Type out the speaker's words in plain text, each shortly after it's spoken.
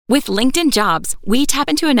With LinkedIn Jobs, we tap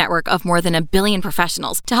into a network of more than 1 billion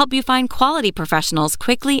professionals to help you find quality professionals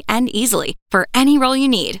quickly and easily for any role you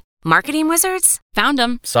need. Marketing wizards? Found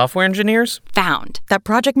them. Software engineers? Found. That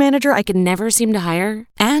project manager I could never seem to hire?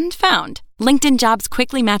 And found. LinkedIn Jobs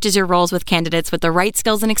quickly matches your roles with candidates with the right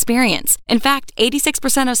skills and experience. In fact,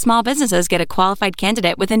 86% of small businesses get a qualified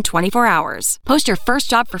candidate within 24 hours. Post your first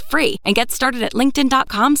job for free and get started at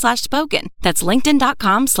linkedin.com/spoken. That's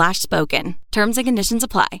linkedin.com/spoken. Terms and conditions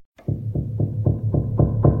apply.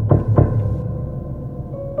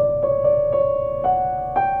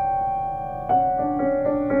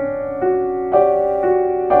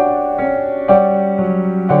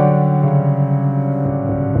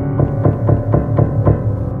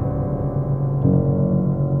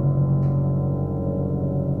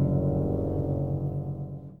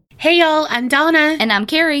 Hey y'all, I'm Donna. And I'm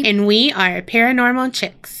Carrie. And we are Paranormal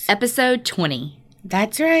Chicks. Episode 20.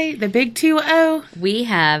 That's right, the big 2-0. We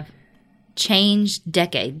have changed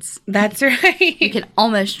decades. That's right. We can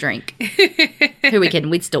almost drink. Here we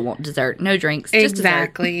can. We'd still want dessert. No drinks, just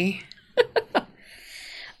exactly. Dessert.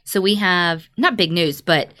 So we have, not big news,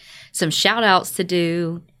 but some shout outs to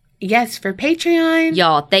do. Yes, for Patreon.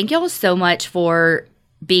 Y'all, thank y'all so much for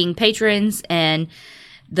being patrons and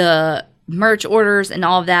the merch orders and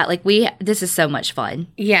all of that. Like, this is so much fun.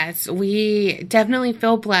 Yes, we definitely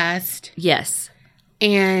feel blessed. Yes.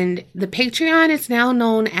 And the Patreon is now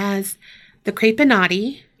known as the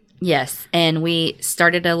Creepinati. Yes, and we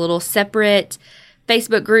started a little separate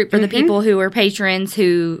Facebook group for the people who are patrons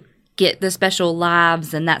who get the special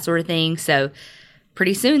lives and that sort of thing. So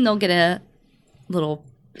pretty soon they'll get a little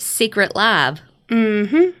secret live.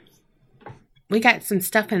 We got some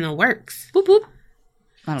stuff in the works. Whoop, whoop.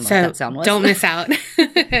 I don't know what that sound was. Don't miss out.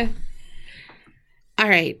 All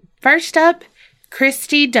right. First up,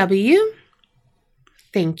 Christy W.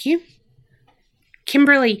 Thank you.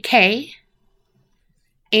 Kimberly K.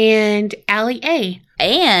 And Allie A.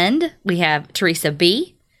 And we have Teresa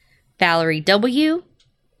B., Valerie W.,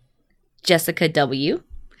 Jessica W.,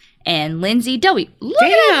 and Lindsay W. Look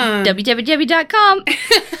Damn. at www.com.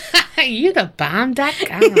 You the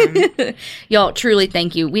bomb.com. Y'all, truly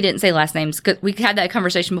thank you. We didn't say last names because we had that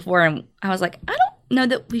conversation before, and I was like, I don't know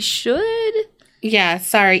that we should. Yeah,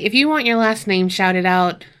 sorry. If you want your last name shouted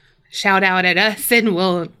out, shout out at us and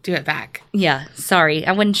we'll do it back. Yeah, sorry.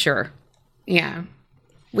 I wasn't sure. Yeah.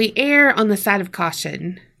 We err on the side of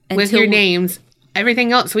caution with your names.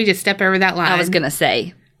 Everything else, we just step over that line. I was going to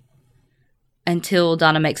say. Until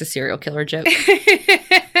Donna makes a serial killer joke.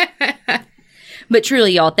 But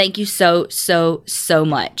truly, y'all, thank you so, so, so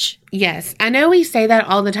much. Yes. I know we say that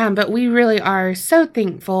all the time, but we really are so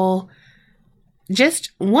thankful.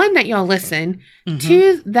 Just one, that y'all listen.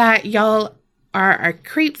 Two, that y'all are our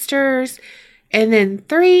creepsters. And then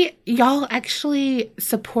 3, y'all actually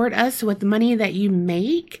support us with the money that you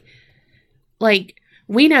make. Like,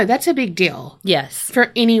 we know that's a big deal. Yes.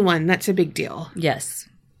 For anyone, that's a big deal. Yes.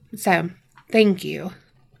 So, thank you.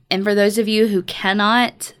 And for those of you who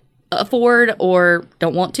cannot afford or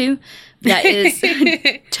don't want to, that is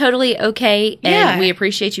totally okay. And we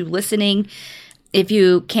appreciate you listening. If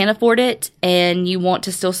you can't afford it and you want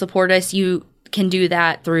to still support us, you can do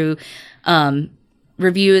that through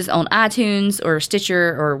reviews on iTunes or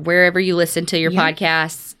Stitcher or wherever you listen to your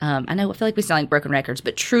podcasts. I feel like we sound like broken records,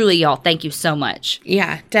 but truly, y'all, thank you so much.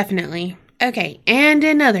 Yeah, definitely. Okay, and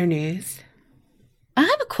in other news, I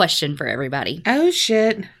have a question for everybody. Oh,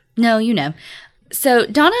 shit. No, you know. So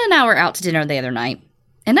Donna and I were out to dinner the other night,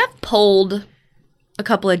 and I've polled a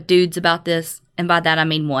couple of dudes about this, and by that I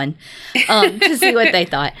mean one, to see what they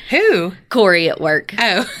thought. Who? Corey at work.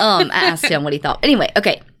 Oh. I asked him what he thought. Anyway,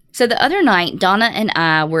 okay. So the other night, Donna and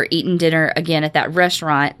I were eating dinner again at that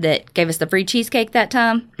restaurant that gave us the free cheesecake that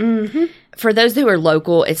time. For those who are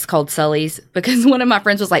local, it's called Sully's, because one of my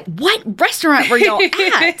friends was like, "What restaurant were y'all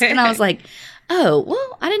at?" And I was like, "Oh,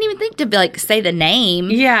 well, I didn't even think to say the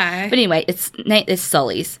name." Yeah. But anyway, it's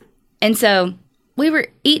Sully's. And so we were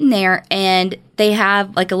eating there, and they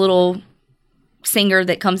have like a little singer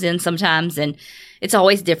that comes in sometimes, and it's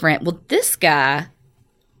always different. Well, this guy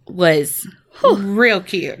was real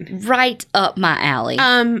cute. Right up my alley.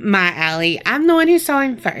 My alley. I'm the one who saw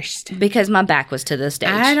him first. Because my back was to the stage.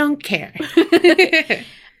 I don't care.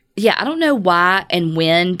 Yeah, I don't know why and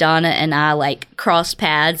when Donna and I crossed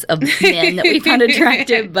paths of men that we found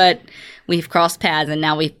attractive, but we've crossed paths and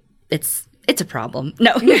now it's a problem.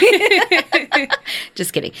 No.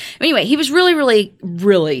 Just kidding. Anyway, he was really, really,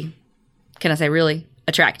 really, can I say really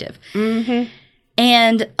attractive. Mm-hmm.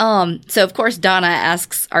 And so, of course, Donna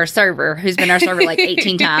asks our server, who's been our server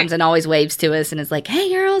 18 times and always waves to us and is like,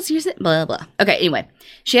 "Hey, girls, use it," blah, blah. Okay, anyway,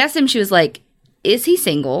 she asked him, she was like, is he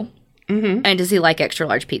single? Mm-hmm. And does he like extra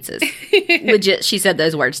large pizzas? Legit, she said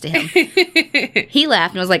those words to him. He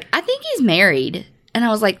laughed and was like, I think he's married. And I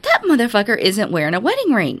was like, that motherfucker isn't wearing a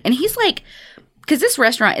wedding ring. And he's like, because this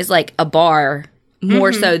restaurant is like a bar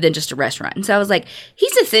more so than just a restaurant. And so I was like,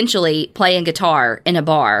 he's essentially playing guitar in a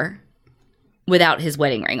bar without his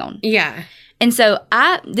wedding ring on. Yeah. And so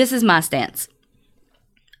this is my stance.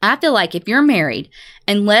 I feel like if you're married,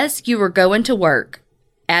 unless you were going to work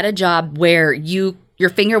at a job where your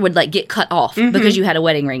finger would like get cut off because you had a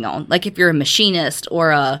wedding ring on, like if you're a machinist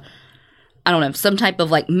or I don't know, some type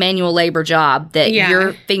of like manual labor job that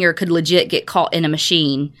your finger could legit get caught in a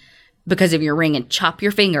machine because of your ring and chop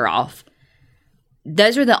your finger off.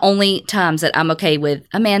 Those are the only times that I'm okay with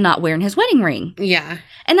a man not wearing his wedding ring. Yeah.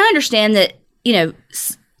 And I understand that,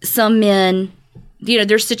 some men,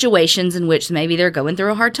 there's situations in which maybe they're going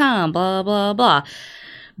through a hard time, blah, blah, blah.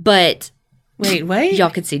 But wait, what?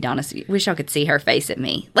 Y'all could see Donna's, wish y'all could see her face at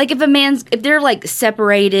me. Like if they're like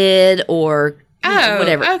separated or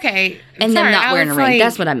whatever. Okay. And Sorry, them not wearing a ring. Like,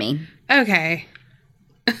 that's what I mean. Okay.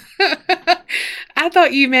 I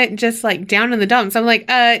thought you meant just like down in the dumps. I'm like,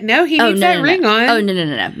 no, he needs that ring on. Oh,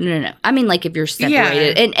 no. I mean, like if you're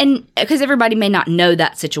separated, and because everybody may not know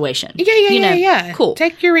that situation. Yeah. Cool.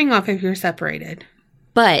 Take your ring off if you're separated.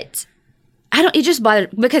 But it just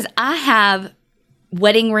bothered because I have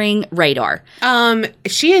wedding ring radar.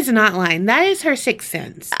 She is not lying. That is her sixth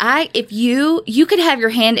sense. If you could have your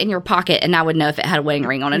hand in your pocket and I would know if it had a wedding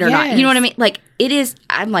ring on it or not. You know what I mean? Like it is.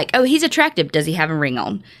 I'm like, oh, he's attractive. Does he have a ring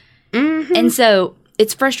on? Mm-hmm. And so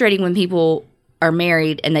it's frustrating when people are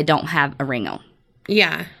married and they don't have a ring on.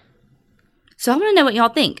 Yeah. So I want to know what y'all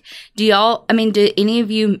think. Do any of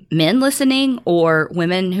you men listening or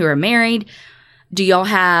women who are married, do y'all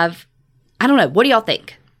have, I don't know, what do y'all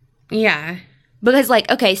think? Yeah. Because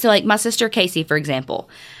so my sister Casey, for example,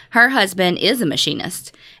 her husband is a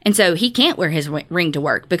machinist. And so he can't wear his ring to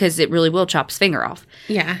work because it really will chop his finger off.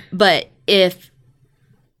 Yeah. But if,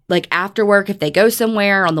 after work, if they go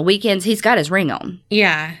somewhere on the weekends, he's got his ring on.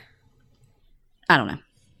 Yeah. I don't know.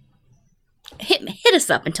 Hit us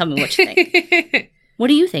up and tell me what you think. What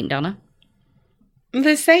do you think, Donna?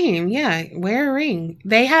 The same, yeah. Wear a ring.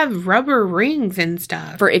 They have rubber rings and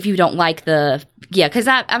stuff. For if you don't like because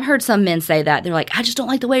I've heard some men say that. They're like, I just don't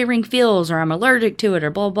like the way a ring feels, or I'm allergic to it, or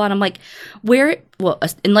blah, blah. And I'm like, wear it,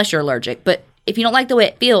 unless you're allergic. But if you don't like the way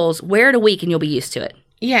it feels, wear it a week and you'll be used to it.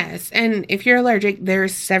 Yes, and if you're allergic,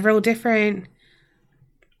 there's several different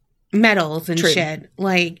metals and shit.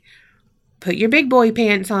 Like, put your big boy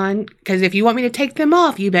pants on, because if you want me to take them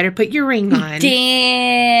off, you better put your ring on.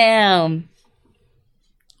 Damn.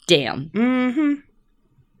 Mm-hmm.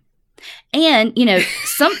 And,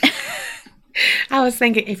 some... I was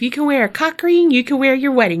thinking, if you can wear a cock ring, you can wear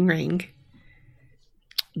your wedding ring.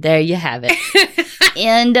 There you have it.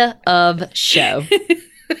 End of show.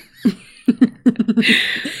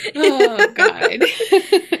 Oh, God.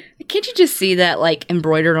 Can't you just see that,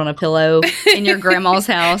 embroidered on a pillow in your grandma's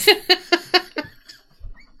house?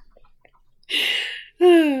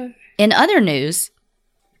 In other news,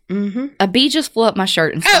 a bee just flew up my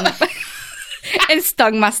shirt and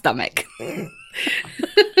stung my stomach.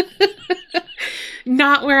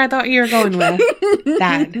 Not where I thought you were going with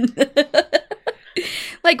that.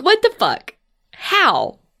 What the fuck?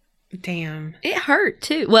 How? Damn. It hurt,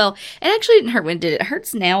 too. Well, it actually didn't hurt when it did. It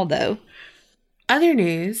hurts now, though. Other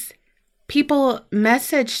news, people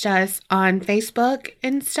messaged us on Facebook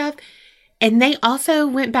and stuff, and they also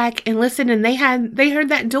went back and listened, and they heard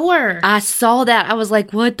that door. I saw that. I was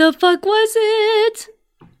like, what the fuck was it?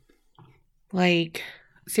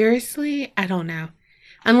 Seriously? I don't know.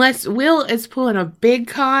 Unless Will is pulling a big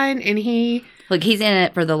con, and he's in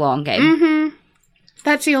it for the long game. Mm-hmm.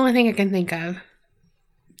 That's the only thing I can think of.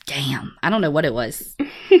 Damn. I don't know what it was.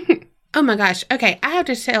 Oh my gosh. Okay, I have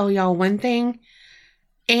to tell y'all one thing.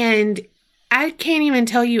 And I can't even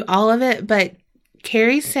tell you all of it, but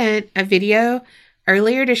Carrie sent a video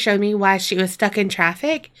earlier to show me why she was stuck in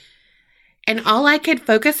traffic. And all I could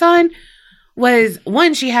focus on was,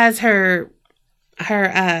 one, she has her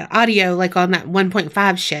audio on that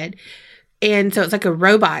 1.5 shit. And so it's like a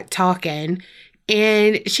robot talking.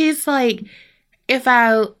 And she's like, if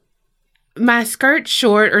my skirt's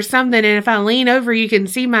short or something, and if I lean over, you can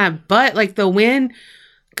see my butt, the wind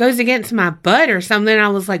goes against my butt or something. I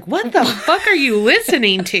was like, what the fuck are you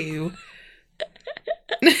listening to?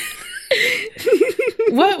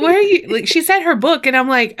 What are you, she said her book, and I'm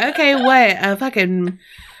like, okay, what, a fucking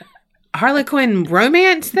Harlequin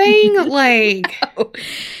romance thing? No.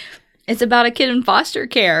 It's about a kid in foster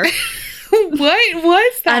care. What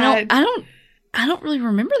was that? I don't I don't really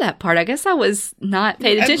remember that part. I guess I was not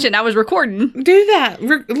paying attention. I was recording. Do that.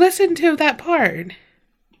 Listen to that part.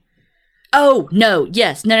 Oh, no.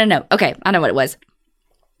 Yes. No. Okay. I know what it was.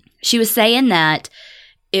 She was saying that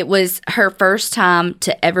it was her first time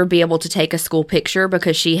to ever be able to take a school picture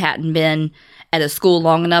because she hadn't been at a school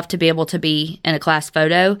long enough to be able to be in a class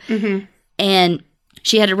photo. Mm-hmm. And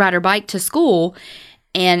she had to ride her bike to school,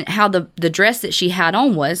 and how the dress that she had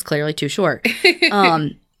on was clearly too short.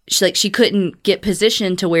 She couldn't get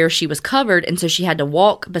positioned to where she was covered, and so she had to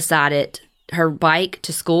walk beside her bike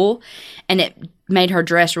to school, and it made her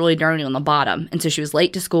dress really dirty on the bottom. And so she was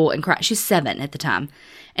late to school and crying. She's 7 at the time.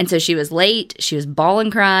 And so she was late. She was bawling,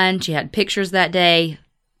 crying. She had pictures that day.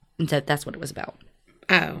 And so that's what it was about.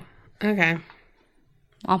 Oh, okay.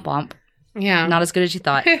 Womp womp. Yeah. Not as good as you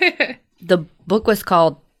thought. The book was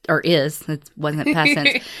called, or is, it wasn't past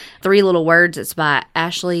tense, 3 Little Words. It's by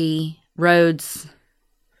Ashley Rhodes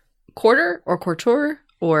Quarter or Couture,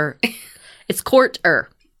 or it's Courter,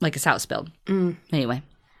 like it's how it's spelled. Anyway,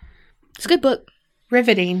 it's a good book.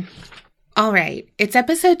 Riveting. All right. It's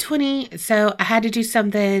episode 20, so I had to do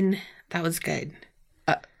something that was good.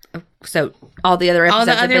 So all the other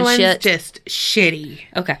episodes have been shit? Just shitty.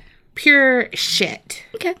 Okay. Pure shit.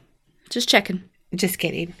 Okay. Just checking. Just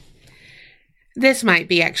kidding. This might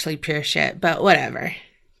be actually pure shit, but whatever.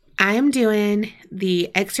 I am doing the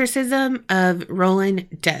Exorcism of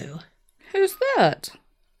Roland Doe. Who's that?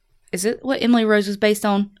 Is it what Emily Rose was based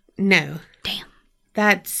on? No. Damn.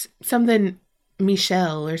 That's something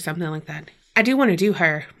Michelle or something like that. I do want to do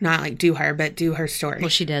her. Not like do her, but do her story. Well,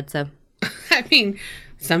 she did, so. I mean,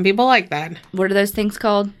 some people like that. What are those things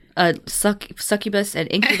called? Succubus and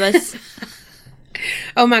incubus?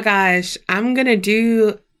 Oh my gosh. I'm going to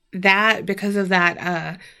do that because of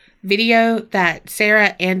that video that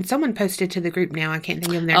Sarah and someone posted to the group now. I can't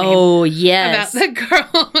think of their name. Oh, yes. About the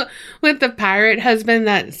girl with the pirate husband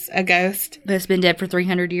that's a ghost. That's been dead for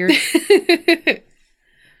 300 years.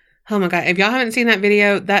 Oh my God. If y'all haven't seen that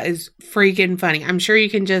video, that is freaking funny. I'm sure you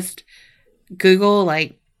can just Google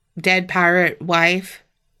like dead pirate wife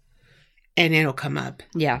and it'll come up.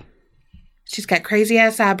 Yeah. She's got crazy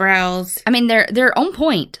ass eyebrows. I mean, they're on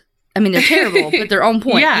point. I mean, they're terrible, but they're on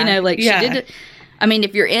point. Yeah, you know, like yeah. she did it. I mean,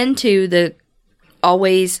 if you're into the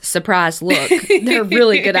always surprised look, they're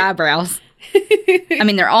really good eyebrows. I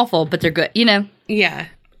mean, they're awful, but they're good, you know? Yeah.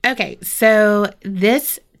 Okay, so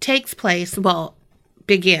this takes place,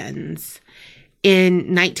 begins in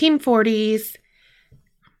 1940s.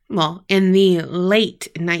 Well, in the late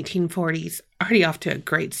 1940s. Already off to a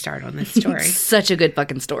great start on this story. Such a good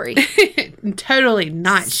fucking story. Totally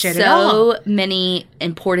not shit at all. So many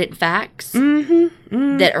important facts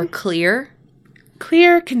that are clear.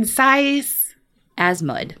 Clear, concise. As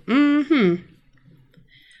mud. Mm-hmm.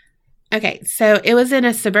 Okay, so it was in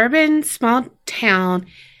a suburban small town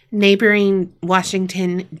neighboring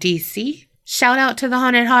Washington, D.C. Shout out to the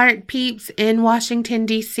Haunted Heart peeps in Washington,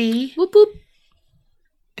 D.C. Whoop whoop.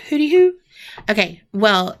 Hooty hoo. Okay,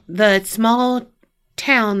 well, the small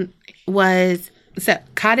town was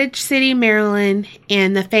Cottage City, Maryland,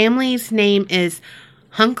 and the family's name is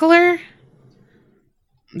Hunkler.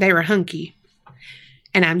 They were hunky.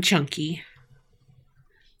 And I'm chunky.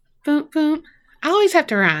 Boom, boom. I always have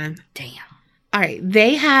to rhyme. Damn. All right.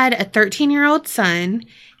 They had a 13-year-old son,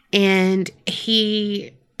 and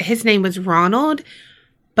his name was Ronald,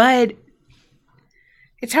 but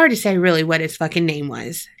it's hard to say really what his fucking name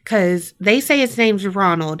was, because they say his name's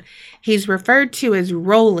Ronald. He's referred to as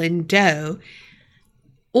Roland Doe,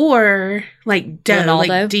 or like Doe, Ronaldo?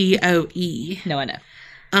 like D-O-E. No, I know.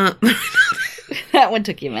 That one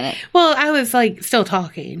took you a minute. Well, I was like still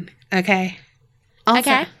talking. Okay.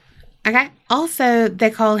 Also, okay. Also, they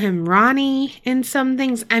call him Ronnie in some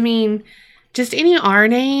things. I mean, just any R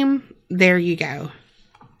name. There you go.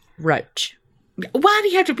 Roach. Why do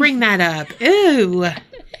you have to bring that up? Ooh.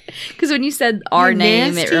 Because when you said our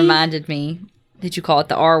name, it reminded me. Did you call it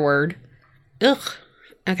the R word? Ugh.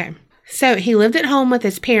 Okay. So he lived at home with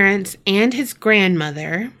his parents and his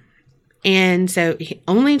grandmother. And so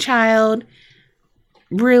only child,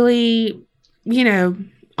 really,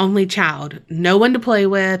 only child. No one to play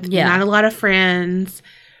with. Yeah. Not a lot of friends.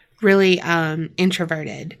 Really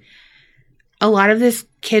introverted. A lot of the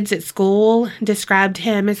kids at school described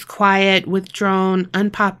him as quiet, withdrawn,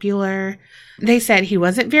 unpopular. They said he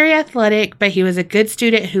wasn't very athletic, but he was a good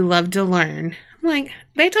student who loved to learn. I'm like,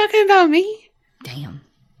 they talking about me? Damn.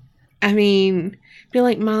 I mean, be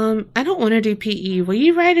like, Mom, I don't want to do PE. Will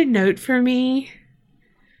you write a note for me?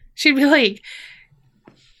 She'd be like,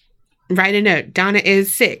 write a note. Donna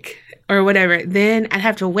is sick or whatever. Then I'd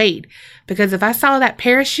have to wait, because if I saw that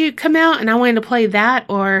parachute come out and I wanted to play that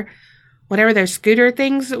or whatever those scooter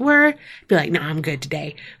things were, be like, no, I'm good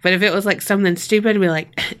today. But if it was like something stupid, I'd be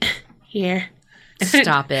like, here.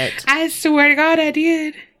 Stop it. I swear to God I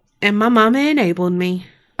did. And my mama enabled me.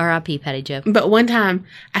 R.I.P. Patty Joe. But one time,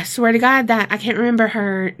 I swear to God that I can't remember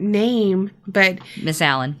her name, but Miss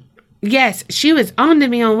Allen. yes, she was on to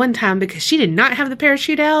me on one time because she did not have the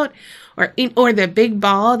parachute out or the big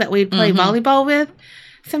ball that we'd play volleyball with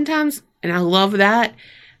sometimes. And I love that.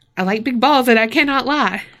 I like big balls, and I cannot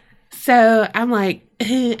lie. So I'm like,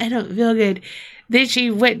 I don't feel good. Then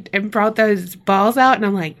she went and brought those balls out, and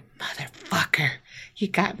I'm like, motherfucker, you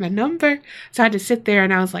got my number. So I had to sit there,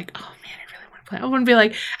 and I was like, oh man, I really want to play. I want to be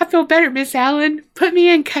like, I feel better, Miss Allen. Put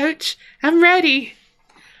me in, coach. I'm ready.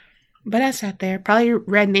 But I sat there, probably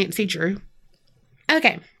read Nancy Drew.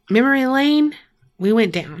 Okay, memory lane, we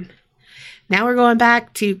went down. Now we're going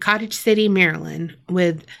back to Cottage City, Maryland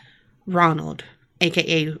with Ronald,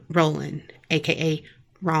 a.k.a. Roland, a.k.a.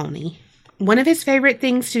 Ronnie. One of his favorite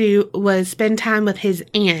things to do was spend time with his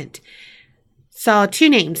aunt. Saw two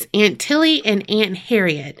names, Aunt Tilly and Aunt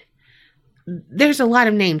Harriet. There's a lot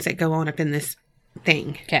of names that go on up in this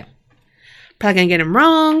thing. Okay. Probably going to get them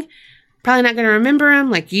wrong. Probably not going to remember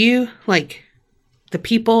them like you. Like, the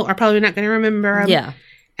people are probably not going to remember them. Yeah.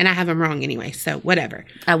 And I have them wrong anyway, so whatever.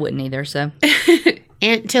 I wouldn't either, so.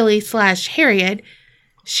 Aunt Tilly / Harriet,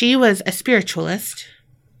 she was a spiritualist.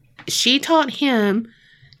 She taught him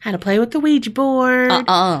how to play with the Ouija board.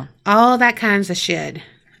 All that kinds of shit.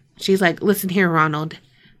 She's like, listen here, Ronald.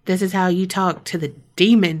 This is how you talk to the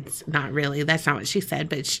demons. Not really. That's not what she said,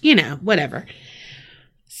 but, whatever.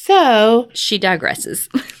 So. She digresses.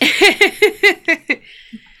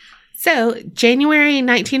 So, January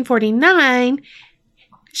 1949,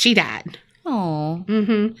 she died. Oh.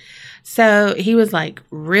 Mm-hmm. So, he was, like,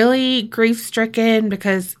 really grief-stricken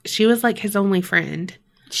because she was, like, his only friend.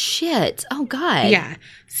 Shit. Oh, God. Yeah.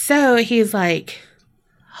 So, he's like,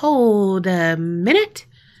 hold a minute.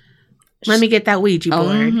 Let me get that Ouija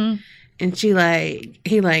board. Mm-hmm. And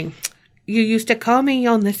he you used to call me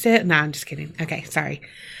on the set. No, I'm just kidding. Okay, sorry.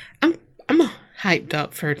 I'm hyped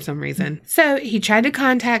up for some reason. So he tried to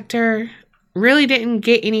contact her, really didn't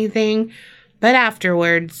get anything, but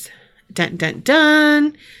afterwards, dun dun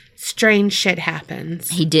dun, strange shit happens.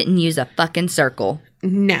 He didn't use a fucking circle.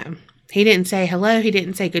 No. He didn't say hello. He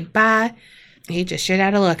didn't say goodbye. He just shit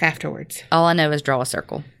out of luck afterwards. All I know is draw a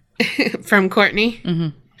circle. From Courtney?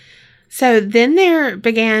 Mm-hmm. So then there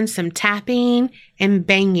began some tapping and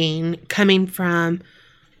banging coming from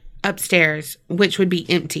upstairs, which would be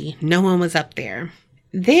empty. No one was up there.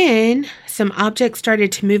 Then some objects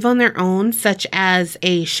started to move on their own, such as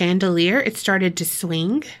a chandelier. It started to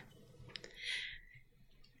swing.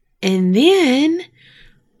 And then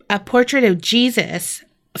a portrait of Jesus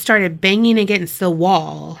started banging against the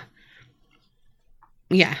wall.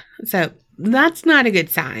 Yeah, so that's not a good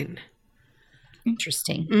sign.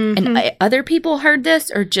 Interesting. Mm-hmm. And other people heard this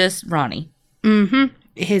or just Ronnie? Mm-hmm.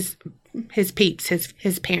 His peeps,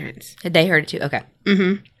 his parents. They heard it too? Okay.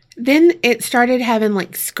 Mm-hmm. Then it started having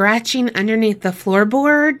like scratching underneath the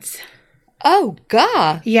floorboards. Oh,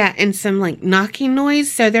 God. Yeah, and some like knocking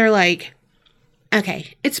noise. So they're like,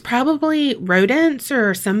 okay, it's probably rodents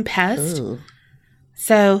or some pest. Ooh.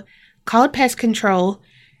 So called pest control,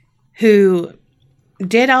 who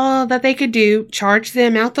did all that they could do, charged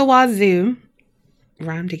them out the wazoo,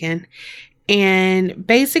 rhymed again, and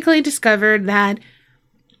basically discovered that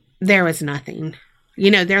there was nothing.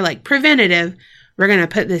 They're like, preventative, we're going to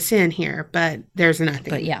put this in here, but there's nothing.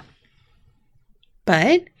 But yeah.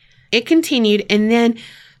 But it continued, and then,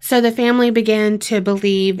 so the family began to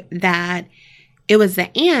believe that it was the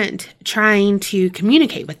aunt trying to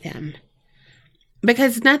communicate with them.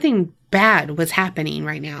 Because nothing bad was happening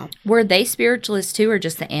right now. Were they spiritualists too, or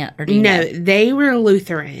just the aunt? Or do you know? They were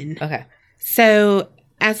Lutheran. Okay. So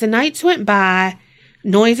as the nights went by,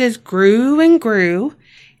 noises grew and grew,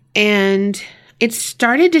 and it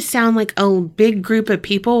started to sound like a big group of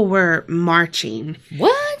people were marching.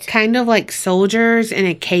 What? Kind of like soldiers in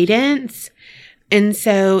a cadence. And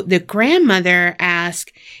so the grandmother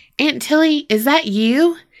asked, Aunt Tilly, is that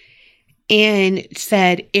you? And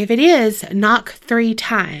said, if it is, knock 3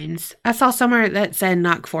 times. I saw somewhere that said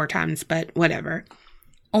knock 4 times, but whatever.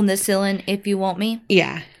 On the ceiling, if you want me?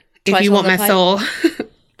 Yeah. If you want my soul.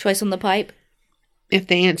 Twice on the pipe? If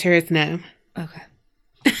the answer is no. Okay.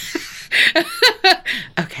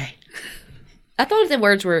 Okay. I thought the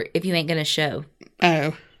words were, if you ain't gonna show.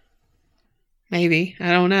 Oh. Maybe.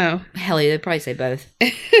 I don't know. Hell, they'd probably say both.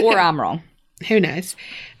 Or I'm wrong. Who knows?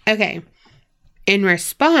 Okay. In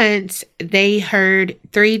response, they heard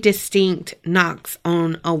 3 distinct knocks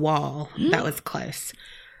on a wall that was close.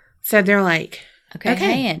 So they're like, okay,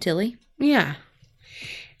 hey, Aunt Tilly. Yeah.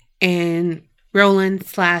 And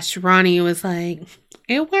Roland/Ronnie was like,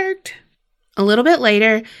 it worked. A little bit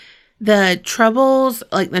later, the troubles,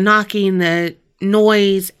 like the knocking, the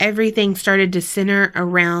noise, everything started to center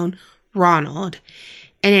around Ronald.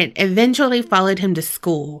 And it eventually followed him to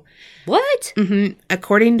school. What? Mm-hmm.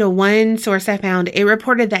 According to one source I found, it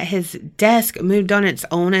reported that his desk moved on its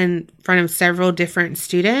own in front of several different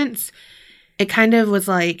students. It kind of was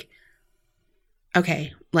like,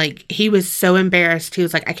 okay, like he was so embarrassed. He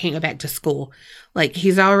was like, I can't go back to school. Like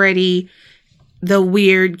he's already the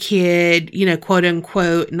weird kid, you know, quote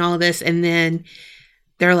unquote, and all this. And then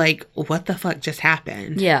they're like, what the fuck just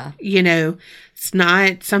happened? Yeah. You know, it's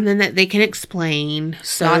not something that they can explain.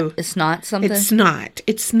 It's not something? It's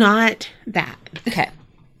not that. Okay.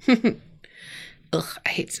 Ugh, I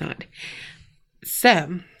hate snot.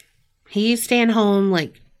 So, he's staying home,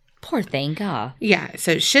 like... Poor thing, God. Yeah,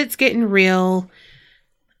 so shit's getting real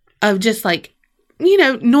of just, like, you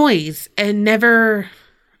know, noise and never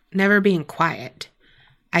being quiet.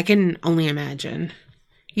 I can only imagine.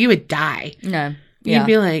 You would die. No. Yeah. You'd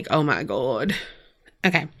be like, oh my God.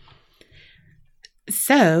 Okay.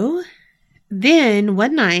 So, then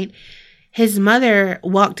one night, his mother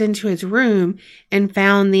walked into his room and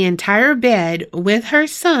found the entire bed with her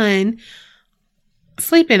son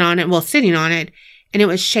sleeping on it, well, sitting on it, and it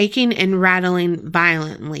was shaking and rattling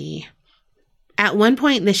violently. At one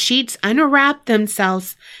point, the sheets unwrapped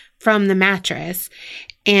themselves from the mattress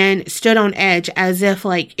and stood on edge as if,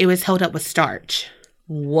 like, it was held up with starch.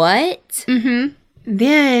 What? Mm-hmm.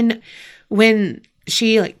 Then, when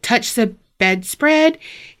she, like, touched the bedspread,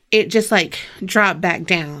 it just, like, dropped back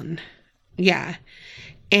down. Yeah.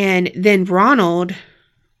 And then Ronald,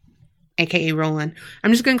 a.k.a. Roland.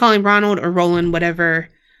 I'm just going to call him Ronald or Roland, whatever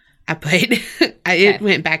I put. It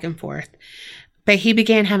went back and forth. But he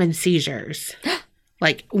began having seizures.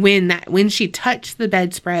 Like, when she touched the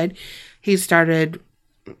bedspread, he started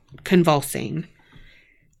convulsing.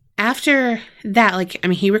 After that, like, I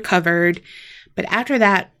mean, he recovered. But after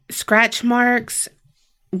that, scratch marks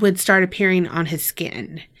would start appearing on his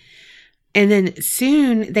skin. And then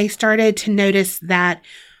soon they started to notice that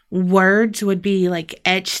words would be like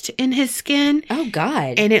etched in his skin. Oh,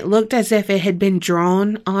 God. And it looked as if it had been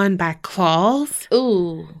drawn on by claws.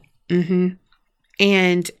 Ooh. Mm-hmm.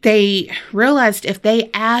 And they realized if they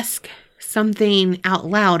ask something out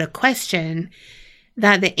loud, a question,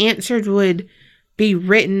 that the answer would be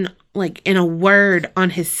written like in a word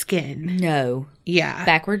on his skin. No. Yeah.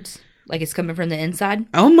 Backwards? Like it's coming from the inside?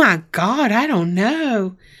 Oh my God, I don't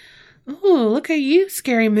know. Oh, look at you,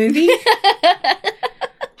 scary movie.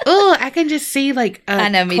 Oh, I can just see like a I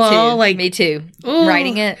know, me claw, too. like, me too. ooh.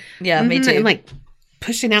 Writing it? Yeah, me too. And like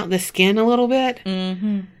pushing out the skin a little bit.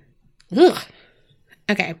 Mm-hmm. Ugh.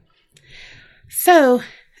 Okay. So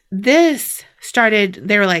this started,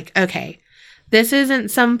 they were like, okay, this isn't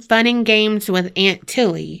some fun and games with Aunt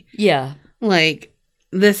Tilly. Yeah. Like,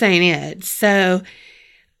 this ain't it. So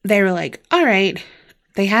they were like, all right.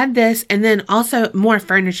 They had this, and then also more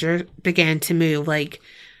furniture began to move. Like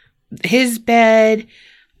his bed,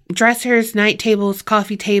 dressers, night tables,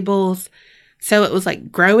 coffee tables. So it was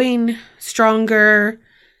like growing stronger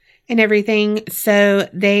and everything. So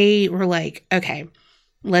they were like, okay,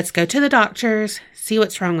 let's go to the doctors, see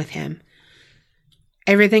what's wrong with him.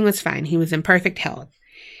 Everything was fine. He was in perfect health.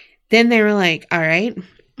 Then they were like, all right,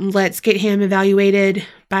 let's get him evaluated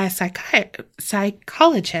by a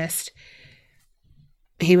psychologist.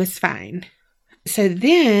 He was fine. So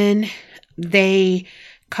then they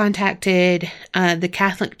contacted the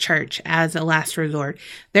Catholic Church as a last resort.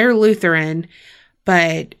 They're Lutheran,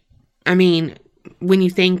 but I mean, when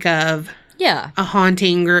you think of a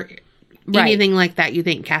haunting or anything like that, you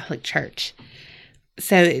think Catholic Church.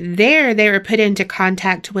 So there they were put into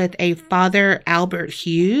contact with a Father Albert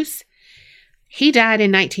Hughes. He died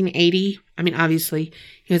in 1980. I mean, obviously,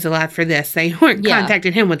 he was alive for this. They weren't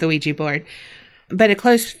contacting him with the Ouija board. But a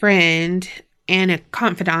close friend and a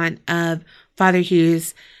confidant of Father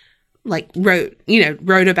Hughes, like,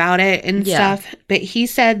 wrote about it and stuff. But he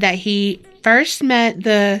said that he first met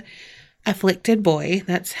the afflicted boy,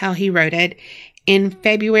 that's how he wrote it, in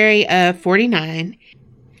February of 49.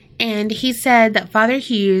 And he said that Father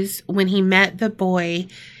Hughes, when he met the boy,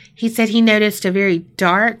 he said he noticed a very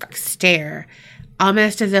dark stare,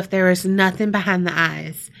 almost as if there was nothing behind the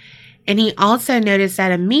eyes. And he also noticed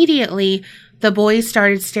that immediately the boy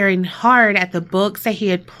started staring hard at the books that he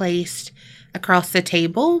had placed across the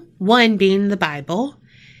table, one being the Bible.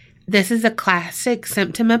 This is a classic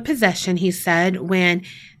symptom of possession, he said, when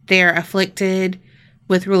they're afflicted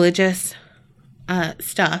with religious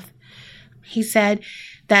stuff. He said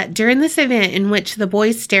that during this event in which the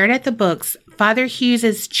boys stared at the books, Father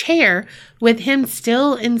Hughes's chair, with him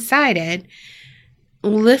still inside it,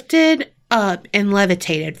 lifted up and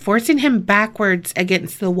levitated, forcing him backwards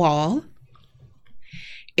against the wall.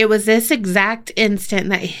 It was this exact instant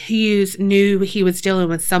that Hughes knew he was dealing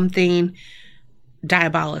with something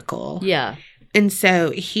diabolical. Yeah. And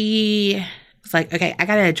so he was like, okay, I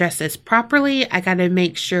got to address this properly. I got to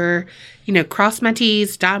make sure, cross my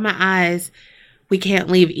T's, dot my I's. We can't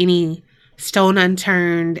leave any stone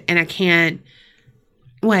unturned. And I can't,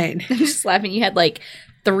 what? I'm just laughing. You had like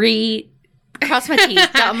 3 cross my T's,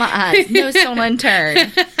 dot my I's, no stone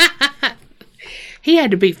unturned. He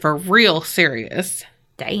had to be for real serious.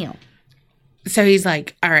 Damn. So he's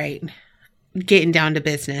like, all right, getting down to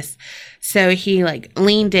business. So he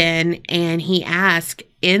leaned in and he asked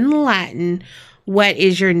in Latin, what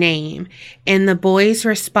is your name? And the boy's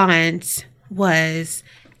response was,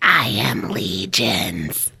 I am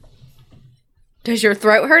Legions. Does your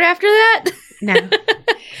throat hurt after that? No.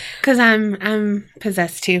 Because I'm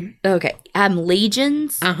possessed too. Okay. I'm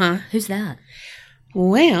Legions? Uh-huh. Who's that?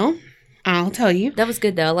 Well, I'll tell you. That was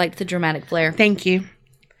good, though. I liked the dramatic flair. Thank you.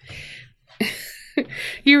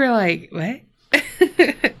 You were like, what?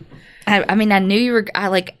 I mean, I knew you were,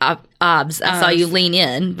 obs. I saw you lean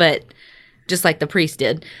in, but just like the priest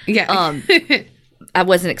did. Yeah. I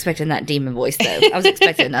wasn't expecting that demon voice, though. I was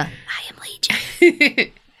expecting I am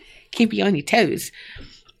Legion. Keep you on your toes.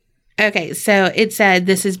 Okay, so it said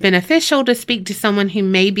this is beneficial to speak to someone who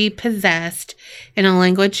may be possessed in a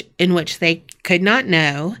language in which they could not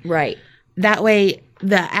know. Right. That way,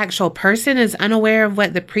 the actual person is unaware of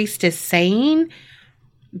what the priest is saying,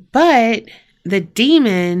 but the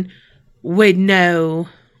demon would know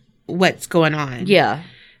what's going on. Yeah.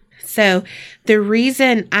 So the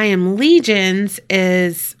reason I am Legions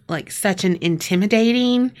is such an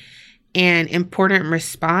intimidating and important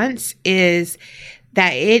response is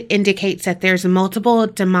that it indicates that there's multiple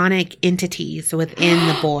demonic entities within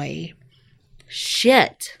the boy.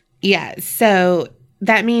 Shit. Yeah. So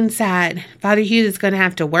that means that Father Hughes is going to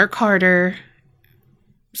have to work harder,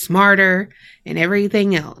 smarter, and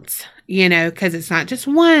everything else, because it's not just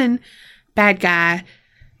one bad guy.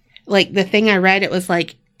 The thing I read, it was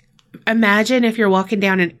imagine if you're walking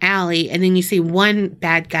down an alley and then you see one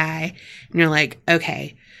bad guy and you're like,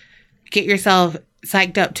 okay, get yourself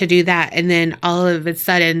psyched up to do that. And then all of a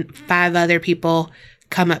sudden 5 other people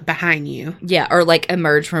come up behind you. Yeah. Or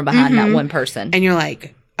emerge from behind that one person. And you're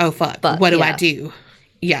like, oh, fuck. What do I do?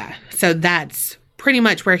 Yeah. So that's pretty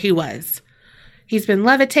much where he was. He's been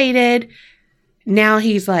levitated. Now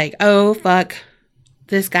he's like, oh, fuck.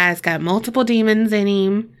 This guy's got multiple demons in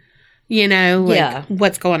him.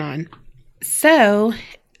 What's going on? So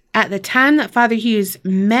at the time that Father Hughes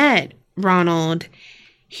met Ronald,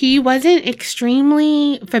 he wasn't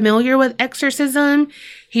extremely familiar with exorcism.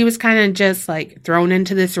 He was kind of just thrown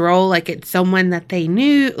into this role like it's someone that they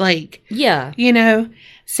knew, yeah.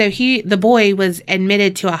 So the boy was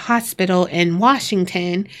admitted to a hospital in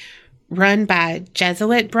Washington run by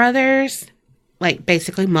Jesuit brothers,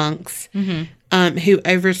 basically monks, who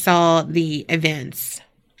oversaw the events.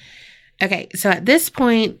 Okay, so at this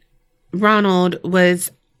point, Ronald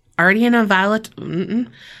was already in a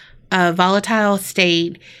volatile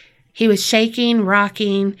state. He was shaking,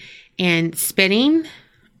 rocking, and spitting.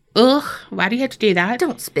 Ugh, why do you have to do that?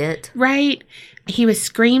 Don't spit. Right? He was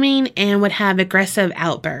screaming and would have aggressive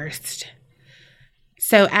outbursts.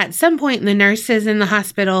 So at some point, the nurses in the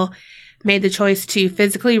hospital made the choice to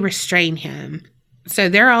physically restrain him. So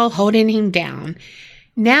they're all holding him down.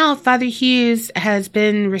 Now, Father Hughes has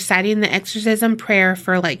been reciting the exorcism prayer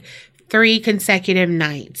for 3 consecutive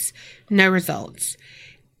nights. No results.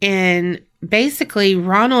 And basically,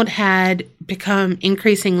 Ronald had become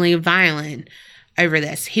increasingly violent over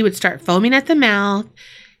this. He would start foaming at the mouth.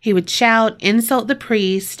 He would shout, insult the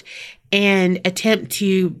priest, and attempt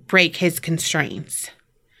to break his constraints.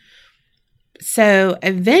 So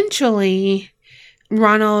eventually,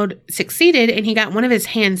 Ronald succeeded and he got one of his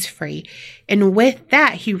hands free. And with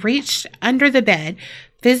that, he reached under the bed,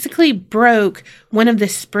 physically broke one of the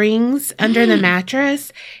springs under the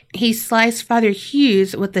mattress. He sliced Father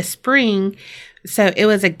Hughes with the spring. So it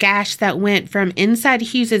was a gash that went from inside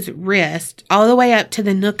Hughes's wrist all the way up to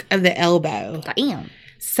the nook of the elbow. Damn.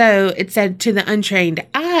 So it said to the untrained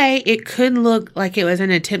eye, it could look like it was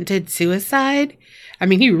an attempted suicide. I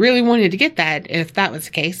mean, he really wanted to get that if that was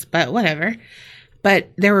the case, but whatever.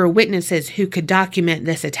 But there were witnesses who could document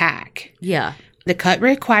this attack. Yeah. The cut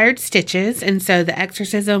required stitches, and so the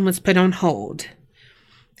exorcism was put on hold.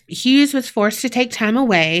 Hughes was forced to take time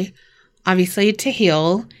away, obviously to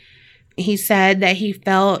heal. He said that he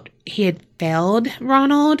felt he had failed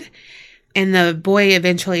Ronald, and the boy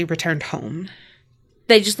eventually returned home.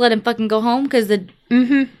 They just let him fucking go home because the...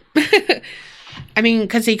 Mm-hmm. I mean,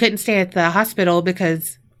 because he couldn't stay at the hospital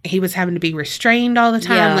because he was having to be restrained all the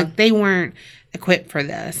time. Yeah. Like, they weren't equipped for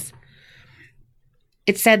this.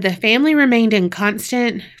 It said the family remained in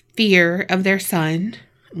constant fear of their son,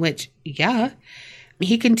 which, yeah.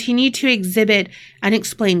 He continued to exhibit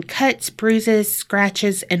unexplained cuts, bruises,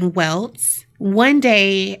 scratches, and welts. One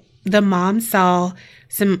day, the mom saw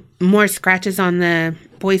some more scratches on the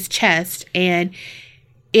boy's chest, and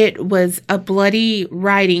it was a bloody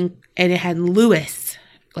writing, and it had Lewis,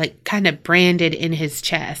 like, kind of branded in his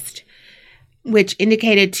chest, which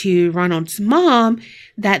indicated to Ronald's mom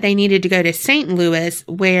that they needed to go to St. Louis,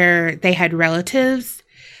 where they had relatives.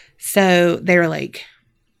 So they were like,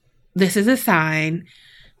 this is a sign.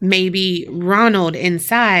 Maybe Ronald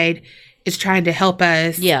inside is trying to help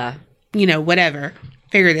us. Yeah. You know, whatever.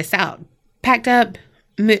 Figure this out. Packed up,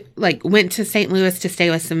 went to St. Louis to stay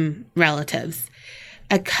with some relatives.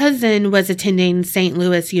 A cousin was attending St.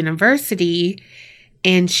 Louis University,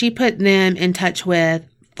 and she put them in touch with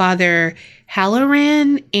Father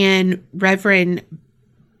Halloran and Reverend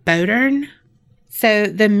Bodern. So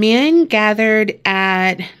the men gathered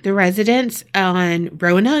at the residence on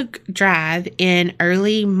Roanoke Drive in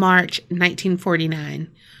early March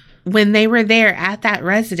 1949. When they were there at that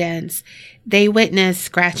residence, they witnessed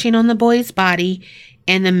scratching on the boy's body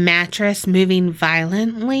and the mattress moving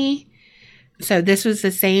violently. So this was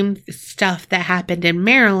the same stuff that happened in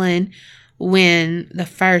Maryland when the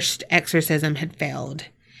first exorcism had failed.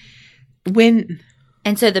 And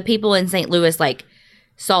so the people in St. Louis, like,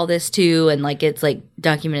 saw this too, and, like, it's, like,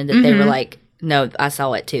 documented that they were like, no, I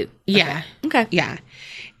saw it too. Yeah. Okay. Yeah.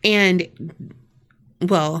 And,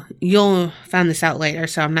 well, you'll find this out later,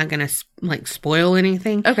 so I'm not going to, like, spoil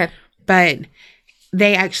anything. Okay. But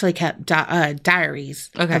they actually kept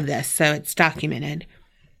diaries of this, so it's documented.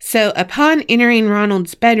 So upon entering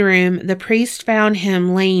Ronald's bedroom, the priest found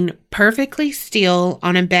him laying perfectly still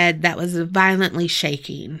on a bed that was violently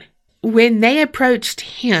shaking. When they approached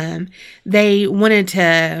him, they wanted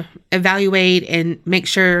to evaluate and make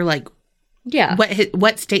sure, like,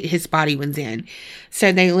 what state his body was in.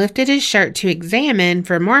 So they lifted his shirt to examine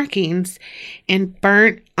for markings, and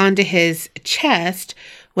burnt onto his chest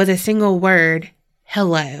was a single word,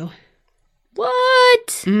 hello. What?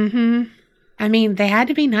 Mm-hmm. I mean, they had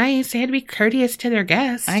to be nice. They had to be courteous to their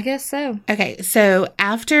guests. I guess so. Okay, so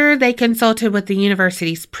after they consulted with the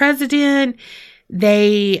university's president,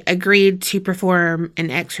 they agreed to perform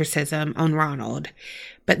an exorcism on Ronald.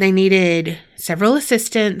 But they needed several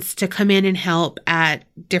assistants to come in and help at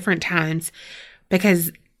different times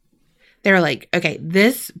because they were like, okay,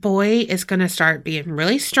 this boy is going to start being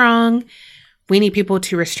really strong. We need people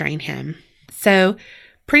to restrain him. So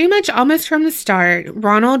pretty much almost from the start,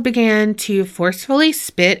 Ronald began to forcefully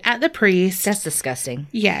spit at the priest. That's disgusting.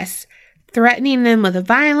 Yes. Threatening them with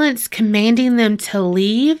violence, commanding them to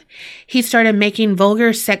leave. He started making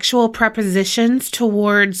vulgar sexual propositions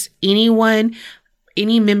towards any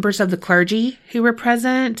members of the clergy who were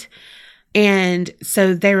present. And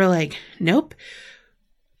so they were like, nope.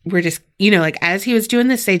 We're just, like, as he was doing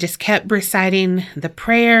this, they just kept reciting the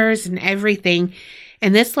prayers and everything.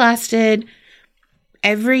 And this lasted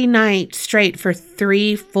every night straight for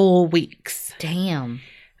 3 full weeks. Damn.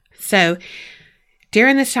 So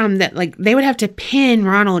during this time that, like, they would have to pin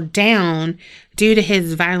Ronald down due to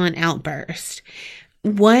his violent outburst.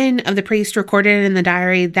 One of the priests recorded in the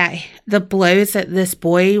diary that the blows that this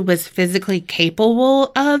boy was physically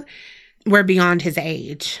capable of were beyond his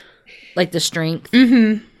age. Like the strength?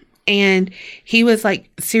 Mm-hmm. And he was, like,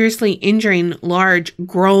 seriously injuring large,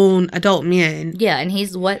 grown adult men. Yeah, and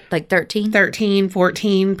he's what, like 13? 13,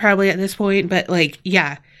 14 probably at this point. But, like,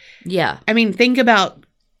 yeah. Yeah. I mean, think about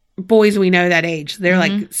boys we know that age. They're,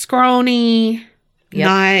 like, scrawny,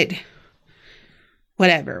 not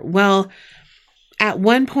whatever. Well, at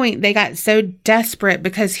one point, they got so desperate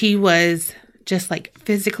because he was just, like,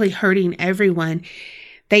 physically hurting everyone.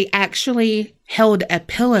 They actually held a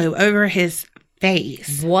pillow over his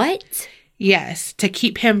face. What? Yes, to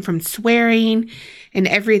keep him from swearing and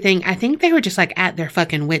everything. I think they were just, like, at their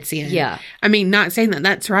fucking wits' end. Yeah. I mean, not saying that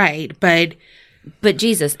that's right, but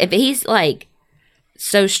Jesus, if he's, like,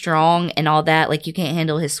 so strong and all that, like, you can't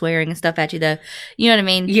handle his swearing and stuff at you, though. You know what I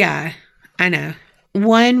mean? Yeah, I know.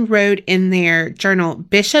 One wrote in their journal,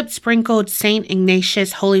 Bishop sprinkled St.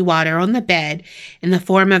 Ignatius holy water on the bed in the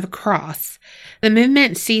form of a cross. The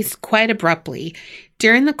movement ceased quite abruptly.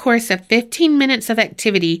 During the course of 15 minutes of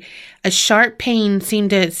activity, a sharp pain seemed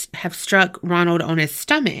to have struck Ronald on his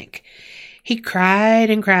stomach. He cried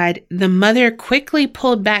and cried. The mother quickly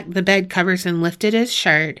pulled back the bed covers and lifted his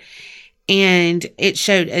shirt, and it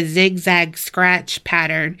showed a zigzag scratch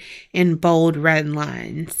pattern in bold red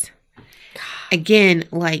lines. Again,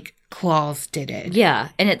 like claws did it. Yeah,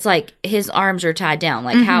 and it's like his arms are tied down.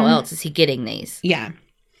 Like, how else is he getting these? Yeah.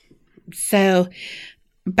 So,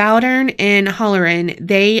 Bowdern and Halloran,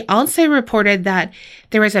 they also reported that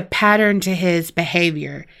there was a pattern to his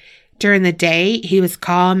behavior. During the day, he was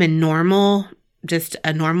calm and normal, just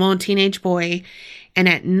a normal teenage boy. And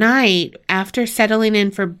at night, after settling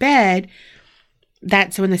in for bed,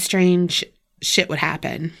 that's when the strange shit would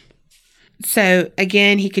happen. So,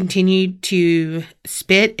 again, he continued to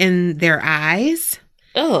spit in their eyes.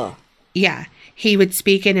 Ugh. Yeah. He would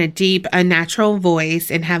speak in a deep, unnatural voice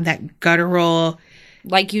and have that guttural...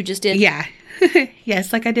 Like you just did? Yeah.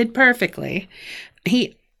 Yes, like I did perfectly.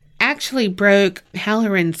 He actually broke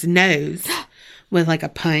Halloran's nose with like a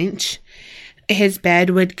punch. His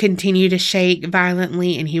bed would continue to shake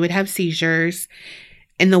violently and he would have seizures.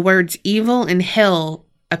 And the words evil and hell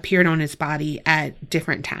appeared on his body at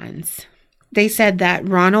different times. They said that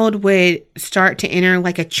Ronald would start to enter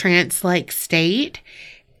like a trance-like state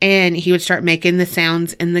and he would start making the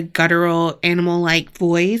sounds in the guttural animal-like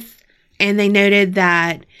voice. And they noted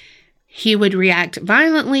that he would react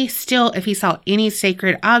violently still if he saw any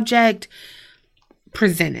sacred object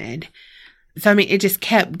presented. So, I mean, it just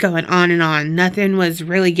kept going on and on. Nothing was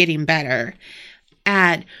really getting better.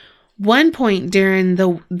 At one point during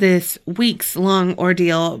this weeks-long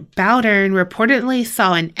ordeal, Bowdern reportedly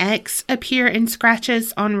saw an X appear in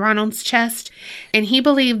scratches on Ronald's chest, and he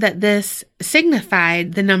believed that this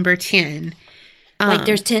signified the number 10. Like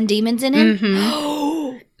there's 10 demons in him?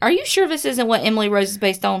 Mm-hmm. Are you sure this isn't what Emily Rose is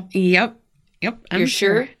based on? Yep. You're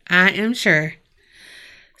sure? I am sure.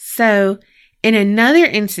 So, in another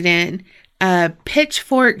incident, a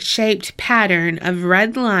pitchfork-shaped pattern of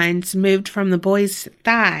red lines moved from the boy's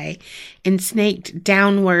thigh and snaked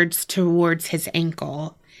downwards towards his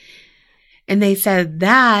ankle. And they said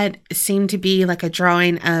that seemed to be like a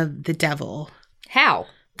drawing of the devil. How?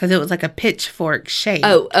 Because it was like a pitchfork shape.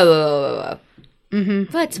 Oh.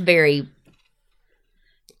 Mm-hmm. That's very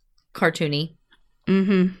cartoony.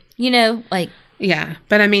 Mm-hmm. You know, like... Yeah,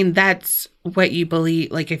 but I mean, that's what you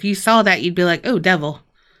believe. Like, if you saw that, you'd be like, oh, devil.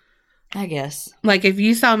 I guess. Like, if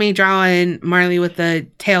you saw me drawing Marley with the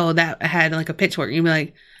tail that had, like, a pitchfork, you'd be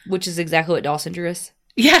like... Which is exactly what Dawson drew us.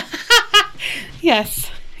 Yeah. Yes.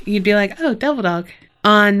 You'd be like, oh, devil dog.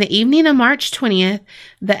 On the evening of March 20th,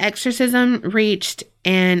 the exorcism reached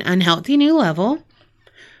an unhealthy new level.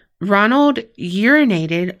 Ronald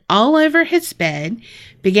urinated all over his bed,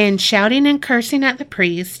 began shouting and cursing at the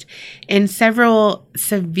priest, and several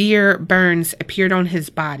severe burns appeared on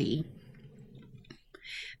his body.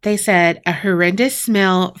 They said a horrendous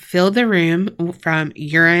smell filled the room from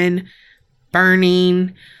urine,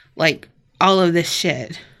 burning, like all of this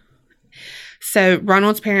shit. So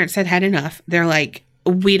Ronald's parents had had enough. They're like,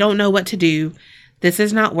 we don't know what to do. This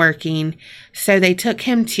is not working. So they took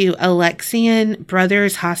him to Alexian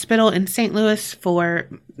Brothers Hospital in St. Louis for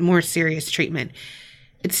more serious treatment.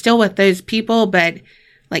 It's still with those people, but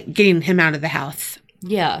like getting him out of the house.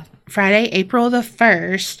 Yeah. Friday, April the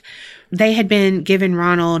 1st, they had been given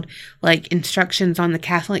Ronald like instructions on the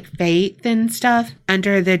Catholic faith and stuff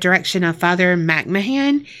under the direction of Father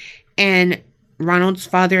McMahon. And Ronald's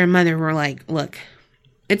father and mother were like, look,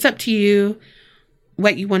 it's up to you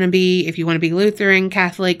what you want to be, if you want to be Lutheran,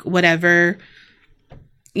 Catholic, whatever,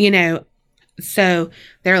 you know. So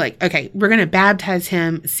they're like, okay, we're going to baptize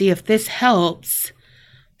him, see if this helps.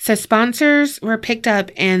 So sponsors were picked up,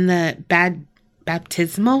 and the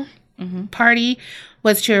baptismal party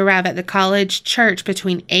was to arrive at the college church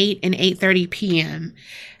between 8 and 8:30 p.m.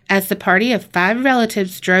 As the party of 5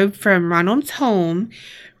 relatives drove from Ronald's home,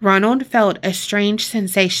 Ronald felt a strange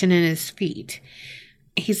sensation in his feet.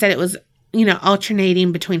 He said it was, you know,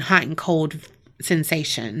 alternating between hot and cold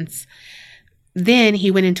sensations. Then he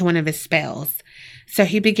went into one of his spells. So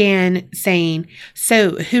he began saying,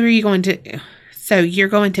 so who are you going to... So you're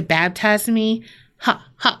going to baptize me? Ha,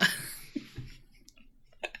 ha.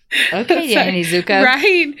 Okay, Danny Zuko.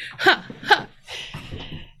 Right? Ha, ha.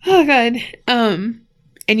 Oh, God. And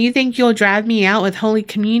you think you'll drive me out with Holy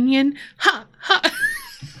Communion? Ha, ha.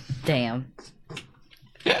 Damn.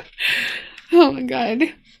 Oh, my God.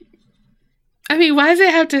 I mean, why does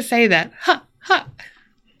it have to say that? Ha, ha.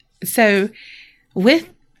 So, with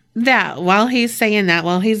that, while he's saying that,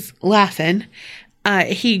 while he's laughing,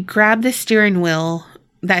 he grabbed the steering wheel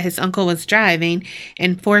that his uncle was driving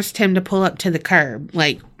and forced him to pull up to the curb.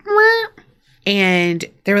 Like, And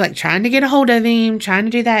they were like trying to get a hold of him, trying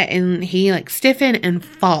to do that. And he like stiffened and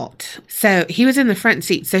fought. So he was in the front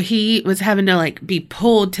seat. So he was having to like be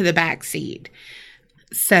pulled to the back seat.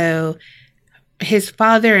 So his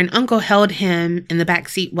father and uncle held him in the back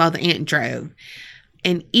seat while the aunt drove.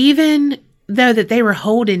 And even though that they were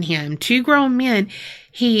holding him, 2 grown men,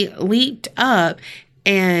 he leaped up,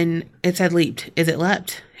 and it said leaped. Is it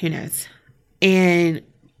leapt? Who knows? And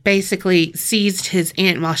basically seized his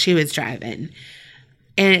aunt while she was driving.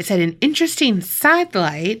 And it said an interesting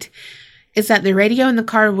sidelight is that the radio in the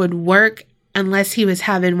car would work unless he was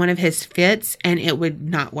having one of his fits, and it would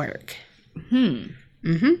not work.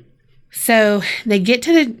 So they get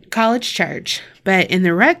to the college church, but in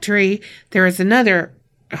the rectory, there was another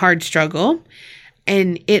hard struggle,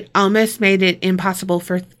 and it almost made it impossible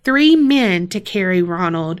for 3 men to carry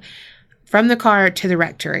Ronald from the car to the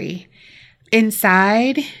rectory.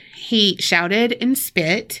 Inside, he shouted and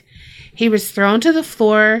spit. He was thrown to the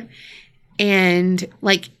floor, and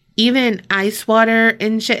like even ice water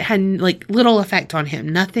and shit had like little effect on him.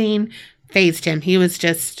 Nothing fazed him. He was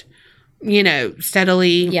just,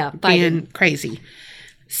 steadily being crazy.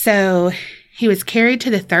 So he was carried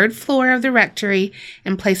to the 3rd floor of the rectory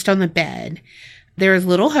and placed on the bed. There was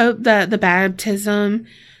little hope that the baptism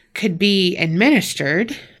could be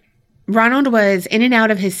administered. Ronald was in and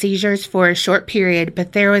out of his seizures for a short period,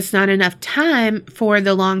 but there was not enough time for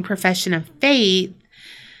the long profession of faith,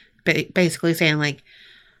 basically saying, like,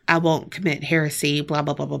 I won't commit heresy, blah,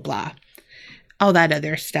 blah, blah, blah, blah. All that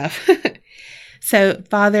other stuff. So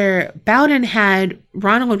Father Bowden had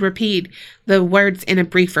Ronald repeat the words in a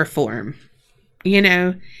briefer form.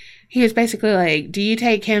 He was basically like, do you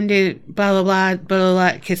take him to blah, blah, blah, blah, blah,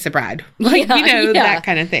 blah, kiss the bride? That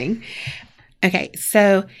kind of thing. Okay,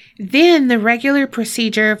 so then the regular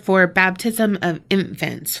procedure for baptism of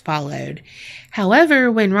infants followed.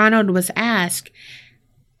 However, when Ronald was asked,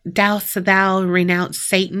 dost thou renounce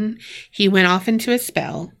Satan? He went off into a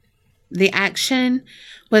spell. The action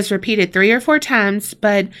was repeated 3 or 4 times,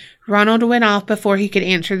 but Ronald went off before he could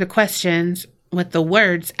answer the questions with the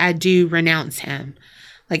words, I do renounce him.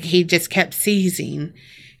 Like he just kept seizing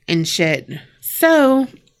and shit. So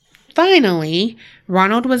finally,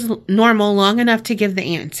 Ronald was normal long enough to give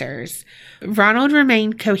the answers. Ronald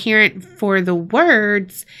remained coherent for the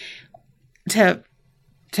words to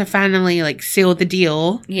finally like seal the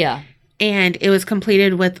deal. Yeah. And it was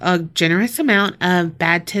completed with a generous amount of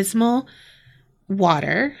baptismal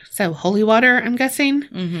water. So holy water, I'm guessing.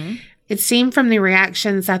 Mm-hmm. It seemed from the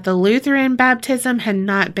reactions that the Lutheran baptism had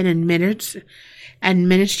not been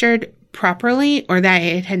administered properly, or that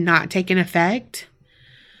it had not taken effect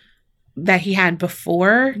that he had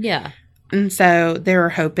before. Yeah. And so they were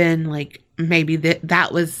hoping like maybe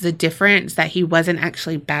that was the difference, that he wasn't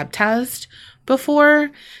actually baptized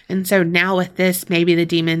before. And so now with this, maybe the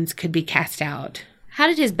demons could be cast out. How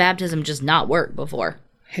did his baptism just not work before?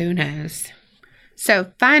 Who knows?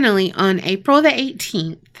 So finally, on April the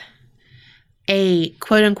 18th, a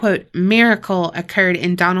quote-unquote miracle occurred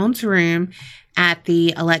in Donald's room at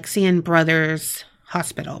the Alexian Brothers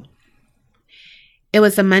Hospital. It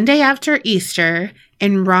was a Monday after Easter,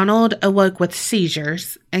 and Ronald awoke with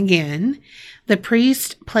seizures again. The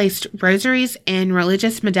priest placed rosaries and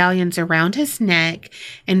religious medallions around his neck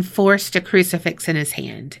and forced a crucifix in his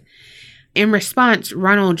hand. In response,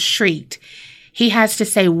 Ronald shrieked. He has to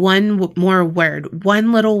say one more word,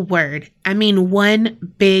 one little word. I mean,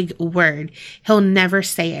 one big word. He'll never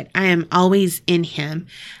say it. I am always in him.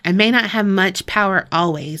 I may not have much power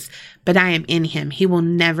always, but I am in him. He will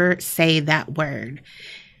never say that word.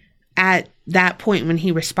 At that point, when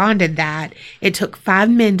he responded that, it took 5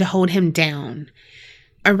 men to hold him down.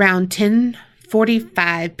 Around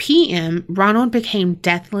 10:45 p.m., Ronald became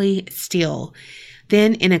deathly still.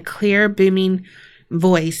 Then, in a clear, booming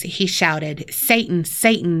voice, he shouted, Satan,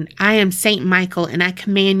 Satan, I am Saint Michael, and I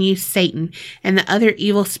command you, Satan, and the other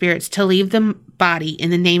evil spirits to leave the body in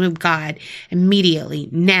the name of God immediately,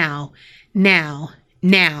 now, now,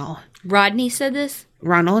 now. Rodney said this?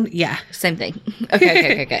 Ronald, yeah. Same thing.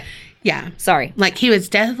 Okay. Yeah. Sorry. Like he was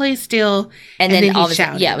deathly still, and then he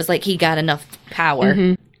shouted. Yeah, it was like he got enough power.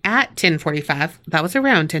 Mm-hmm. At 10:45, that was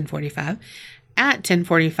around 10:45, at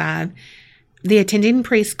 10:45, the attending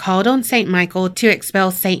priest called on St. Michael to expel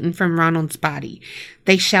Satan from Ronald's body.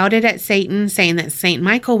 They shouted at Satan, saying that St.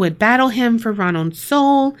 Michael would battle him for Ronald's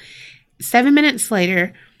soul. 7 minutes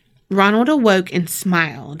later, Ronald awoke and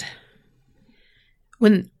smiled.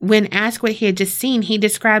 When asked what he had just seen, he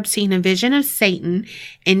described seeing a vision of Satan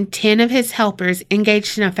and 10 of his helpers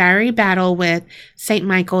engaged in a fiery battle with Saint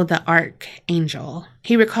Michael the Archangel.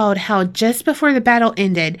 He recalled how just before the battle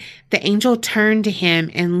ended, the angel turned to him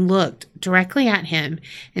and looked directly at him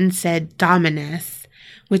and said Dominus,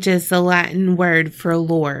 which is the Latin word for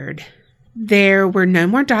Lord. There were no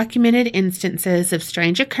more documented instances of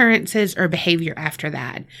strange occurrences or behavior after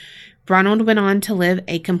that. Ronald went on to live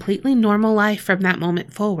a completely normal life from that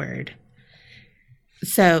moment forward.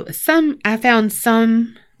 So I found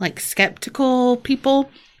some like skeptical people,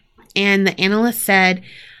 and the analyst said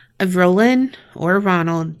of Roland or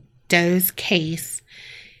Ronald Doe's case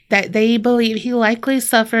that they believe he likely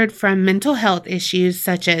suffered from mental health issues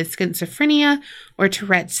such as schizophrenia or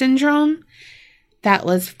Tourette syndrome. That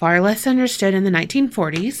was far less understood in the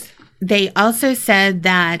 1940s. They also said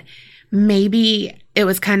that maybe it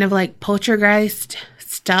was kind of like poltergeist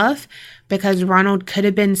stuff because Ronald could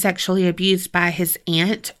have been sexually abused by his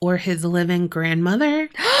aunt or his living grandmother.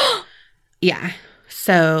 Yeah.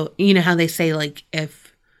 So, you know how they say, like,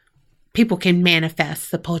 if people can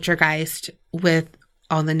manifest the poltergeist with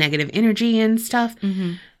all the negative energy and stuff,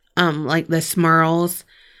 like the Smurls,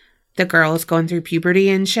 the girls going through puberty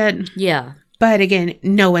and shit. Yeah. But again,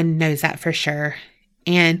 no one knows that for sure.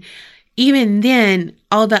 And even then,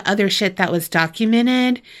 all the other shit that was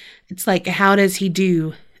documented, it's like, how does he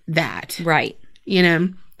do that? Right. You know?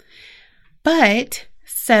 But,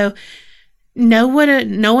 so, no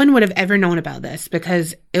one would have ever known about this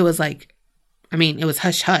because it was like, I mean, it was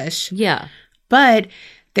hush-hush. Yeah. But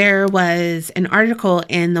there was an article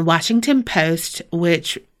in the Washington Post,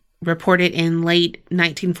 which reported in late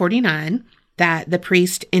 1949 that the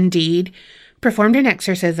priest indeed performed an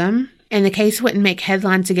exorcism, and the case wouldn't make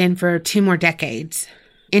headlines again for 2 more decades.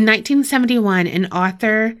 In 1971, an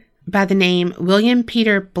author by the name William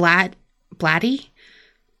Peter Blatty?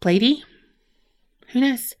 Who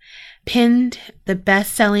knows? Penned the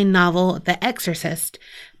best-selling novel The Exorcist,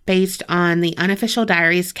 based on the unofficial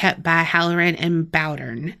diaries kept by Halloran and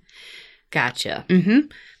Bowdern. Gotcha.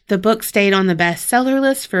 The book stayed on the bestseller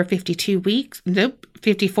list for 54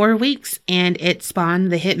 weeks, and it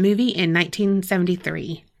spawned the hit movie in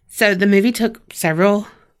 1973. So the movie took several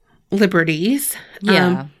liberties.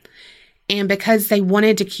 Yeah. And because they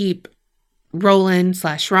wanted to keep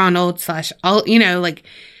Roland/Ronald/ all, you know, like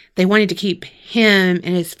they wanted to keep him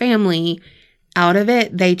and his family out of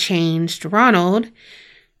it, they changed Ronald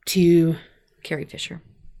to Carrie Fisher.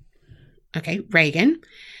 Okay, Reagan.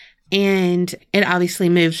 And it obviously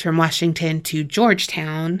moved from Washington to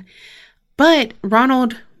Georgetown. But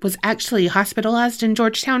Ronald was actually hospitalized in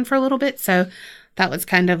Georgetown for a little bit, so that was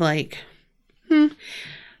kind of like,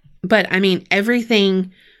 But, I mean,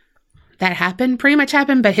 everything that happened pretty much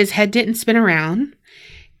happened, but his head didn't spin around,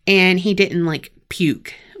 and he didn't, like,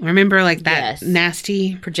 puke. Remember, like, that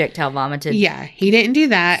nasty... projectile vomited. Yeah, he didn't do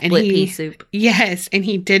that. Split pea soup. Yes, and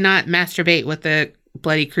he did not masturbate with the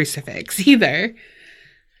bloody crucifix either.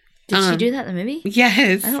 Did she do that in the movie?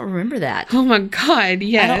 Yes. I don't remember that. Oh my God,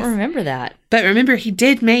 yes. I don't remember that. But remember, he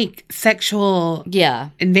did make sexual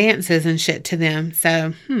advances and shit to them.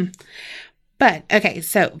 So, But, okay,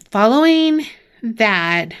 so following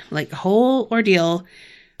that, like, whole ordeal,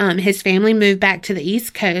 his family moved back to the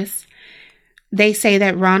East Coast. They say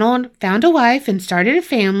that Ronald found a wife and started a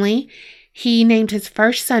family. He named his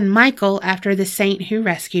first son Michael after the saint who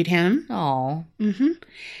rescued him. Oh.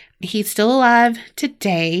 He's still alive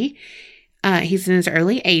today. He's in his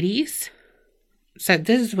early 80s. So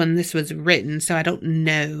this is when this was written, so I don't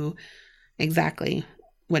know exactly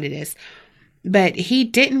what it is. But he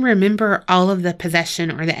didn't remember all of the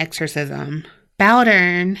possession or the exorcism.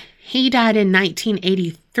 Bowdern, he died in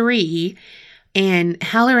 1983, and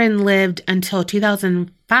Halloran lived until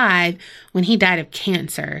 2005 when he died of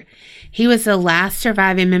cancer. He was the last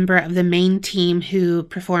surviving member of the main team who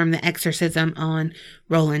performed the exorcism on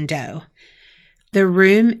Roland Doe. The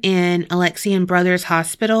room in Alexian Brothers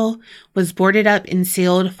Hospital was boarded up and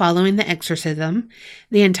sealed following the exorcism.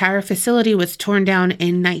 The entire facility was torn down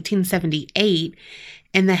in 1978,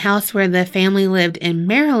 and the house where the family lived in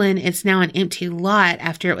Maryland is now an empty lot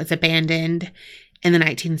after it was abandoned in the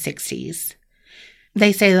 1960s.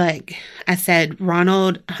 They say, like I said,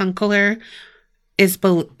 Ronald Hunkeler is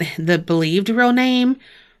the believed real name,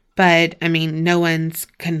 but, I mean, no one's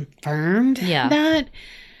confirmed that.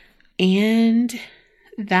 And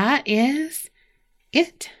that is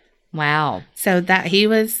it. Wow. So that he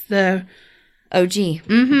was the OG.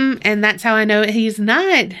 And that's how I know he's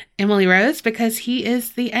not Emily Rose, because he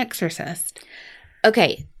is the exorcist.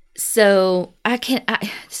 Okay. So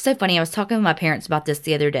it's so funny. I was talking with my parents about this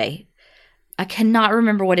the other day. I cannot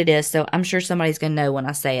remember what it is, so I'm sure somebody's going to know when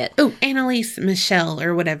I say it. Oh, Annalise Michelle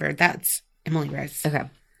or whatever. That's Emily Rose. Okay.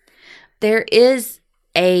 There is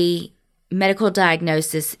a medical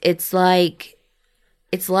diagnosis. It's like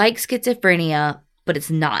schizophrenia, but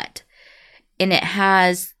it's not. And it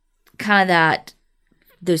has kind of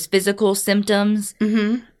those physical symptoms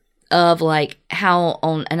of like how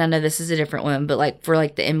on, and I know this is a different one, but like for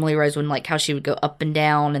like the Emily Rose one, like how she would go up and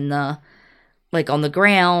down and like on the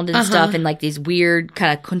ground and stuff, and like these weird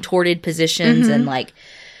kind of contorted positions and like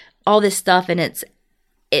all this stuff. And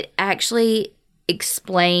it actually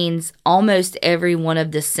explains almost every one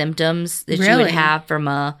of the symptoms that you would have from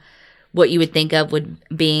what you would think of with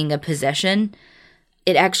being a possession.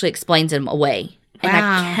 It actually explains them away. Wow. And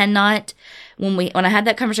I cannot, when I had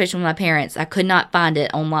that conversation with my parents, I could not find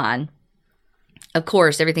it online. Of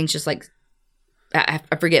course, everything's just like, I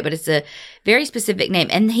forget, but it's a very specific name.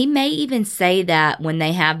 And he may even say that when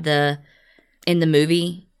they have in the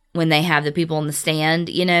movie, when they have the people on the stand,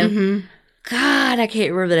 you know? God, I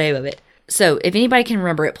can't remember the name of it. So if anybody can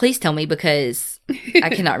remember it, please tell me, because I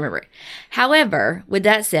cannot remember it. However, with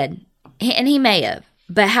that said, and he may have,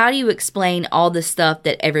 but how do you explain all the stuff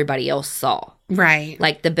that everybody else saw? Right.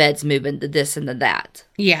 Like the beds moving, the this and the that.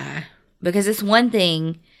 Yeah. Because it's one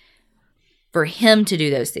thing for him to do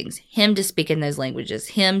those things, him to speak in those languages,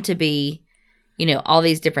 him to be, you know, all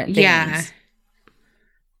these different things. Yeah.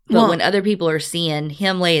 But when other people are seeing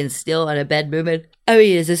him laying still on a bed moving, I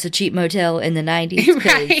mean, is this a cheap motel in the 90s?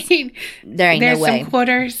 Right. There's no way. Some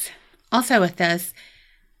quarters. Also with this,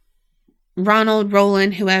 Ronald,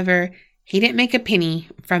 Roland, whoever, he didn't make a penny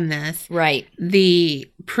from this. Right.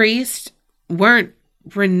 The priests weren't,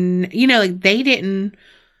 you know, like they didn't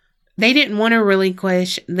want to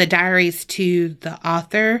relinquish the diaries to the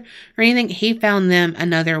author or anything. He found them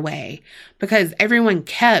another way because everyone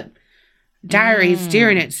kept diaries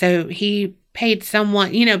during it. So he paid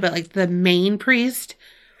someone, you know, but like the main priest,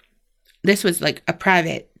 this was like a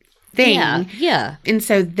private thing. Yeah. Yeah. And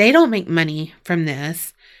so they don't make money from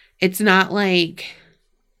this. It's not like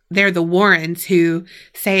they're the Warrens who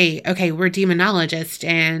say, okay, we're demonologists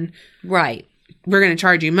and right, we're going to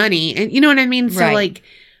charge you money. And you know what I mean? So like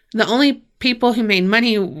the only people who made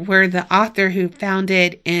money were the author who found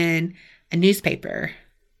it in a newspaper.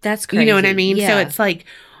 That's crazy. You know what I mean? Yeah. So it's like,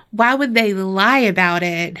 why would they lie about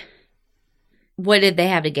it? What did they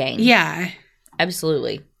have to gain? Yeah.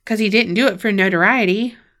 Absolutely. Because he didn't do it for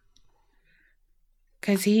notoriety.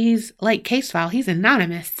 Because he's like case file. He's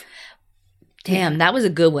anonymous. Damn, that was a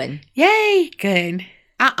good one. Yay. Good.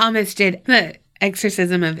 I almost did the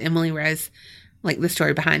Exorcism of Emily Rose, like the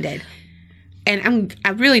story behind it. And I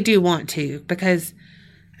really do want to, because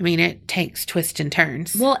I mean it takes twists and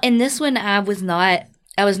turns. Well, in this one I was not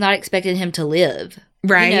expecting him to live.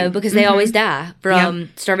 Right. You know, because they always die from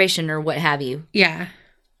starvation or what have you. Yeah.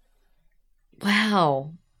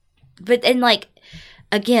 Wow. But then, like,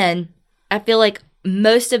 again, I feel like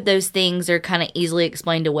most of those things are kind of easily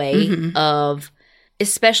explained away of,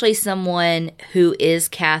 especially someone who is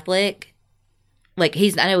Catholic. Like,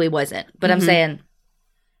 I know he wasn't, but I'm saying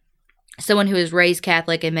someone who was raised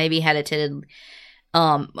Catholic and maybe had attended,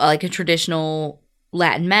 like a traditional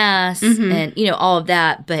Latin mass and, you know, all of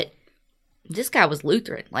that. But this guy was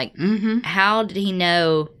Lutheran. Like, how did he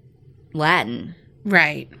know Latin?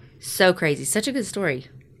 Right. So crazy. Such a good story.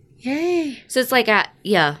 Yay. So it's like, I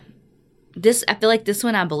feel like this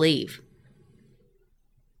one I believe.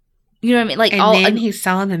 You know what I mean? Like, and then he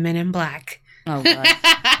saw the Men in Black. Oh, God.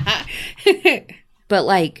 But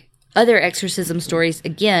like other exorcism stories,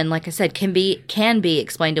 again, like I said, can be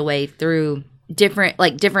explained away through a different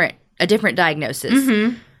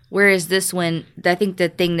diagnosis. Whereas this one, I think the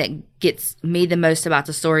thing that gets me the most about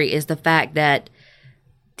the story is the fact that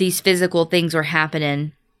these physical things are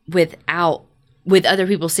happening with other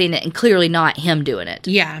people seeing it and clearly not him doing it.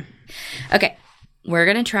 Yeah. Okay. We're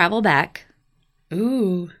going to travel back.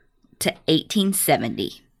 Ooh. To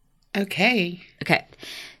 1870. Okay. Okay.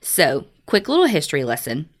 So, quick little history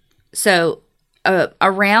lesson. So, I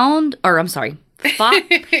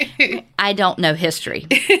don't know history,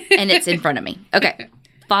 and it's in front of me. Okay.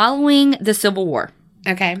 Following the Civil War.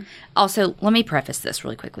 Okay. Also, let me preface this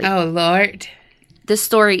really quickly. Oh, Lord. This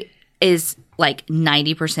story is like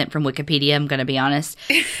 90% from Wikipedia, I'm going to be honest.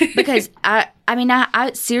 Because, I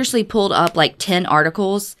seriously pulled up like 10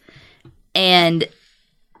 articles, and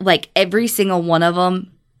like every single one of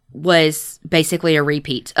them was basically a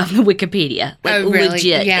repeat of the Wikipedia. Like, really?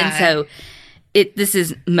 Legit. Yeah. And so, this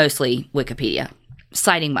is mostly Wikipedia,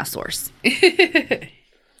 citing my source.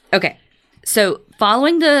 Okay. So,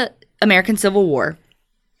 following the American Civil War,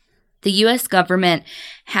 the U.S. government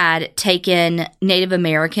had taken Native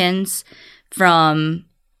Americans from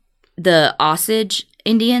the Osage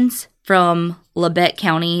Indians from Labette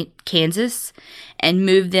County, Kansas, and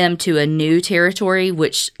moved them to a new territory,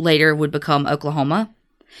 which later would become Oklahoma.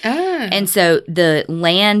 Oh. And so the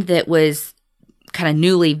land that was kind of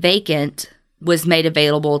newly vacant was made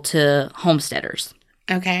available to homesteaders.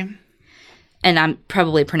 Okay. And I'm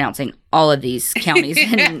probably pronouncing all of these counties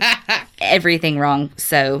and everything wrong.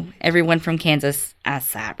 So everyone from Kansas, I'm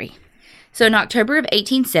sorry. So in October of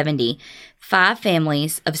 1870, 5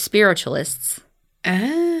 families of spiritualists,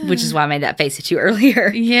 which is why I made that face at you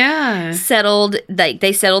earlier, settled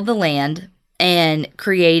the land and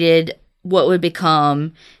created what would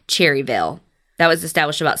become Cherryville. That was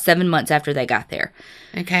established about 7 months after they got there.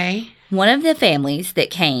 Okay. One of the families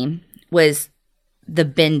that came was the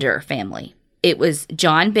Bender family. It was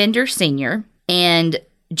John Bender Sr. and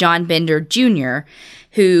John Bender Jr.,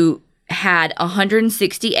 who had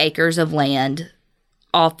 160 acres of land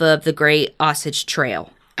off of the Great Osage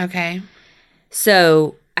Trail. Okay.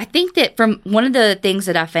 So I think that from one of the things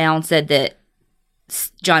that I found said that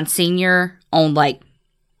John Sr. owned like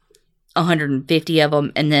 150 of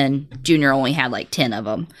them, and then Junior only had like 10 of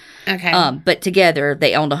them. Okay. But together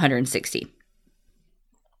they owned 160.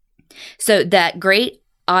 So that Great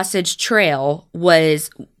Osage Trail was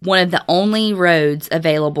one of the only roads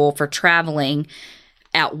available for traveling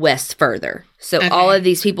out west further. So all of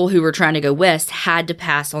these people who were trying to go west had to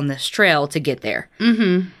pass on this trail to get there.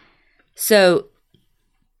 Mm-hmm. So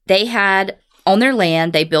they had on their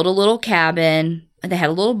land, they built a little cabin, they had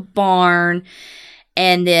a little barn,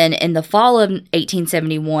 and then in the fall of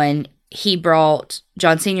 1871,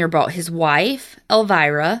 John Sr. brought his wife,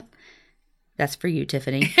 Elvira. That's for you,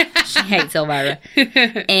 Tiffany. She hates Elvira.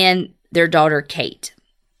 And their daughter, Kate.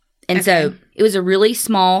 And so it was a really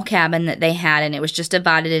small cabin that they had, and it was just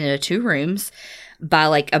divided into 2 rooms by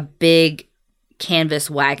like a big canvas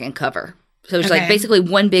wagon cover. So it was like basically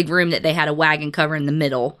one big room that they had a wagon cover in the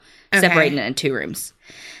middle, separating it into 2 rooms.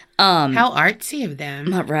 How artsy of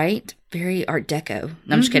them. Right? Very Art Deco.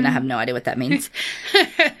 I'm just kidding. I have no idea what that means.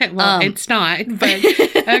 Well, it's not, but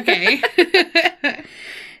okay.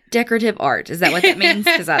 Decorative art. Is that what that means?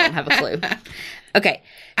 Because I don't have a clue. Okay.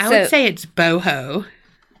 I would say it's boho.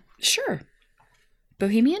 Sure.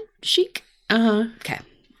 Bohemian? Chic? Uh-huh. Okay.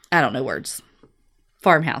 I don't know words.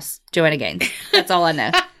 Farmhouse. Joanna Gaines. That's all I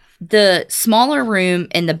know. The smaller room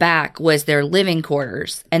in the back was their living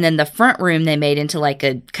quarters. And then the front room they made into like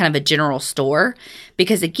a kind of a general store.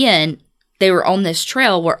 Because again, they were on this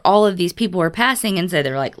trail where all of these people were passing. And so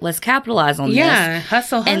they were like, let's capitalize on this. Yeah,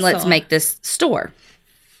 hustle. And let's make this store.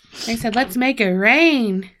 They said, let's make it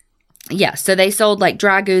rain. Yeah, so they sold like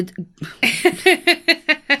dry goods.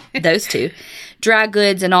 Those 2. Dry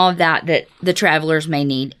goods and all of that the travelers may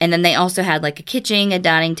need. And then they also had like a kitchen, a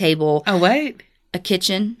dining table. A what? A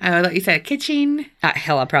kitchen. Oh, I thought you said a kitchen.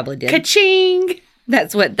 Hell, I probably did. Ka-ching!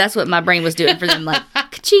 That's what my brain was doing for them. Like,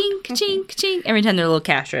 ka-ching, ka-ching, ka-ching. Every time their little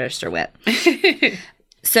cash register went.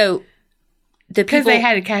 So, the people... Because they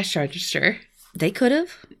had a cash register. They could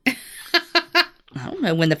have. I don't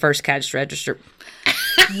know when the first cash register...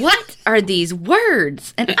 What are these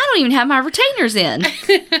words? And I don't even have my retainers in.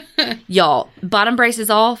 Y'all, bottom braces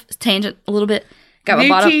off. Tangent a little bit. Got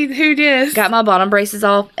my teeth, who dis? Got my bottom braces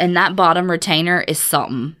off, and that bottom retainer is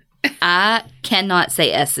something. I cannot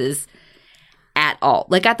say S's at all.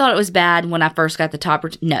 Like, I thought it was bad when I first got the top.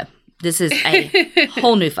 No, this is a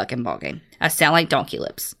whole new fucking ballgame. I sound like Donkey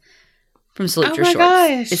Lips from Salute Your Shorts.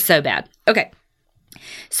 Gosh. It's so bad. Okay.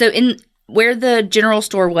 So, in where the general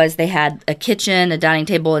store was, they had a kitchen, a dining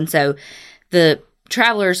table, and so the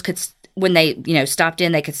travelers could, when they, stopped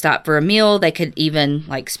in, they could stop for a meal. They could even,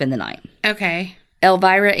 like, spend the night. Okay.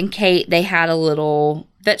 Elvira and Kate, they had a little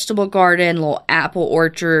vegetable garden, little apple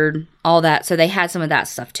orchard, all that. So they had some of that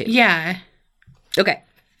stuff too. Yeah. Okay.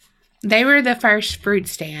 They were the first fruit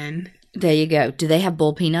stand. There you go. Do they have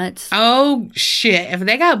bull peanuts? Oh, shit. If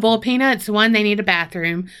they got bull peanuts, one, they need a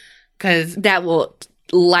bathroom. Because that will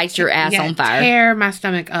light your ass on fire. Tear my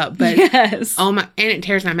stomach up. But yes. And it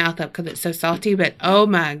tears my mouth up because it's so salty. But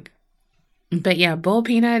but yeah, bull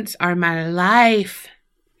peanuts are my life.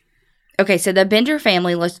 Okay, so the Bender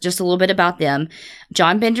family, let's just a little bit about them.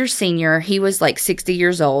 John Bender Sr., he was like 60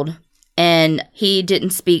 years old, and he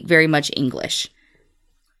didn't speak very much English.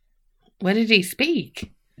 What did he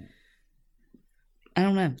speak? I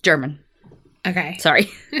don't know. German. Okay. Sorry.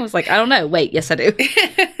 I was like, I don't know. Wait, yes, I do.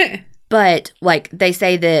 But, like, they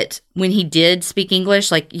say that when he did speak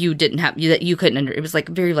English, like, you couldn't it was like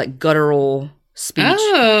very, like, guttural speech.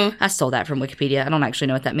 Oh. I stole that from Wikipedia. I don't actually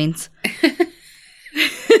know what that means.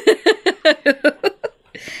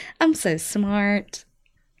 I'm so smart.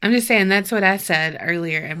 I'm just saying that's what I said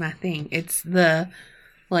earlier in my thing. It's the,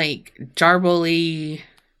 like, jarbly...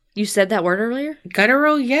 You said that word earlier?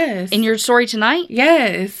 Guttural, yes. In your story tonight?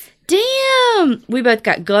 Yes. Damn! We both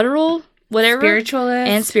got guttural, whatever. Spiritualist.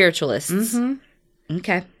 And spiritualists. Mm-hmm.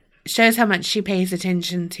 Okay. Shows how much she pays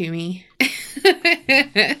attention to me.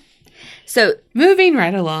 So... Moving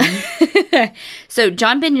right along. So,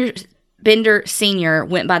 John Bender Sr.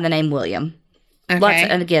 went by the name William. Okay.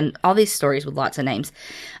 And again, all these stories with lots of names.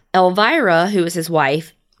 Elvira, who was his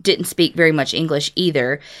wife, didn't speak very much English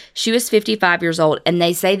either. She was 55 years old, and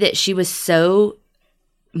they say that she was so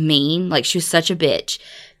mean, like she was such a bitch,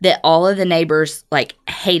 that all of the neighbors like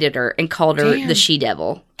hated her and called her the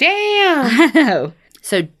she-devil. Damn!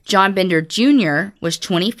 So John Bender Jr. was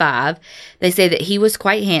 25. They say that he was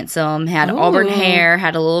quite handsome, had auburn hair,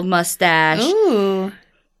 had a little mustache. Ooh.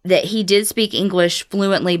 That he did speak English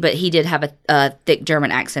fluently, but he did have a thick German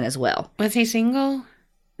accent as well. Was he single?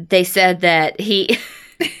 They said that he...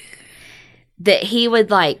 that he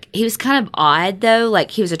would, like, he was kind of odd, though.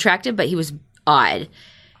 Like, he was attractive, but he was odd.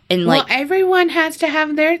 And, well, like... everyone has to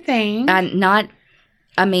have their thing.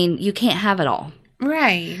 I mean, you can't have it all.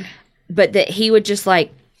 Right. But that he would just,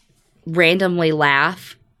 like, randomly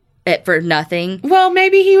laugh for nothing. Well,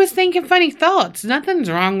 maybe he was thinking funny thoughts.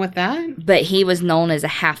 Nothing's wrong with that. But he was known as a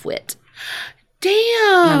half-wit. Damn.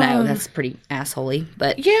 I know, that's pretty assholey,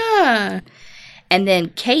 but... Yeah. And then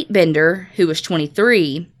Kate Bender, who was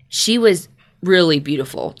 23, she was... really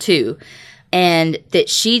beautiful too, and that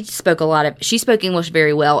she spoke English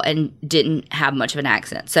very well and didn't have much of an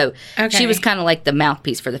accent, so she was kind of like the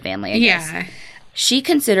mouthpiece for the family, I guess. She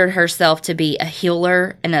considered herself to be a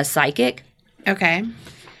healer and a psychic. Okay.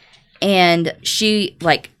 And she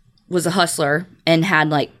like was a hustler and had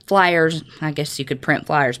like flyers. I guess you could print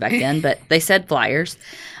flyers back then, but they said flyers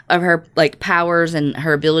of her like powers and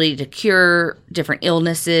her ability to cure different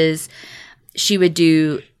illnesses. She would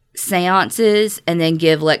do seances and then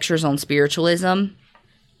give lectures on spiritualism.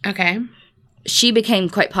 Okay. She became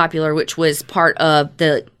quite popular, which was part of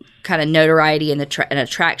the kind of notoriety and an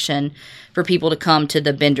attraction for people to come to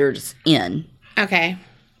the Bender's Inn. Okay.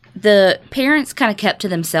 The parents kind of kept to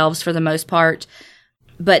themselves for the most part,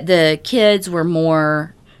 but the kids were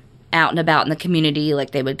more out and about in the community,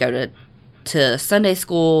 like they would go to Sunday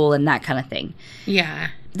school and that kind of thing. Yeah.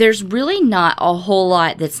 There's really not a whole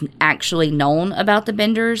lot that's actually known about the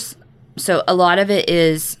Benders. So a lot of it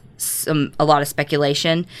is a lot of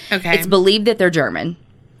speculation. Okay. It's believed that they're German.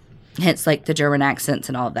 Hence, like, the German accents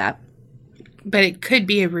and all of that. But it could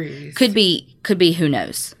be a ruse. Could be, who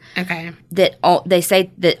knows. Okay. They say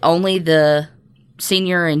that only the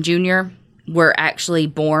senior and junior were actually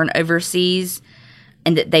born overseas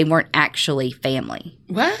and that they weren't actually family.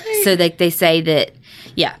 What? So they say that,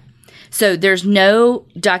 yeah. So there's no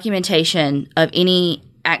documentation of any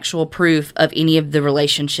actual proof of any of the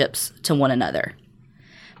relationships to one another.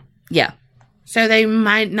 Yeah. So they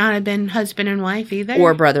might not have been husband and wife either?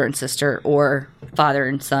 Or brother and sister, or father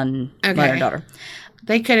and son, mother and daughter.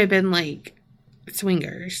 They could have been like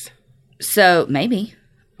swingers. So maybe.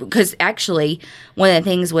 Because actually, one of the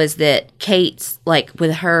things was that Kate's, like,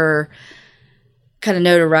 with her kind of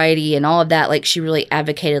notoriety and all of that, like, she really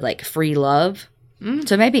advocated, like, free love.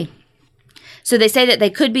 So maybe. So they say that they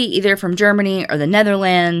could be either from Germany or the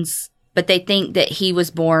Netherlands, but they think that he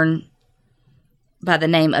was born by the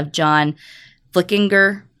name of John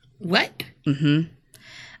Flickinger. What? Mm-hmm.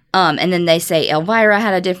 And then they say Elvira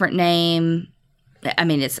had a different name. I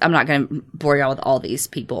mean, I'm not going to bore y'all with all these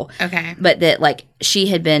people. Okay. But that, like, she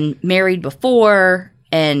had been married before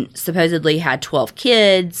and supposedly had 12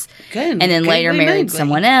 kids. Good. And then later married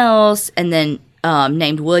someone else. And then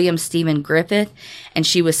named William Stephen Griffith, and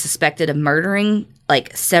she was suspected of murdering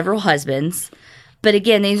like several husbands. But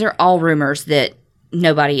again, these are all rumors that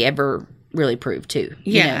nobody ever really proved too.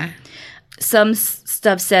 Yeah. Know? Some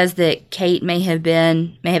stuff says that Kate may have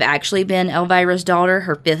actually been Elvira's daughter,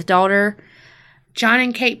 her fifth daughter. John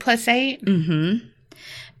and Kate plus 8? Mm-hmm.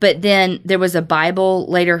 But then there was a Bible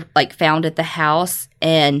later like found at the house,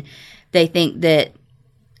 and they think that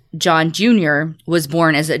John Jr. was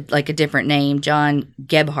born as a different name, John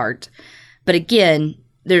Gebhardt. But again,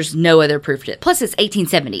 there's no other proof to it. Plus, it's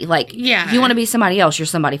 1870. Like, yeah. If you want to be somebody else, you're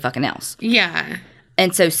somebody fucking else. Yeah.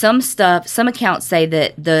 And so some accounts say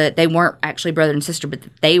that they weren't actually brother and sister, but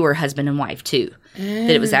that they were husband and wife too. That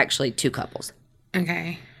it was actually two couples.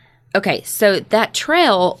 Okay. Okay, so that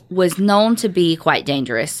trail was known to be quite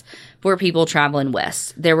dangerous for people traveling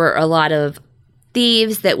west. There were a lot of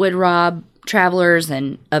thieves that would rob travelers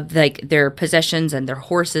and of like their possessions and their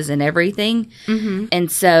horses and everything. Mm-hmm. And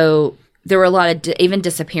so there were a lot of even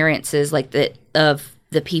disappearances like that of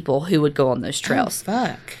the people who would go on those trails. Oh,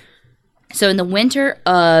 fuck. So in the winter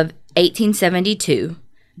of 1872,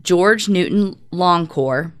 George Newton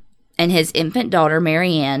Longcore and his infant daughter,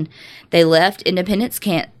 Marianne, they left Independence,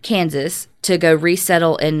 Kansas to go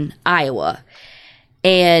resettle in Iowa.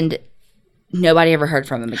 And nobody ever heard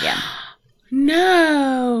from him again.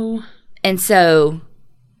 No. And so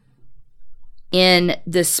in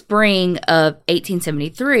the spring of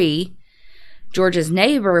 1873, George's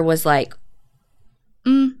neighbor was like,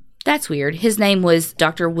 that's weird. His name was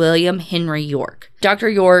Dr. William Henry York. Dr.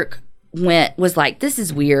 York was like, this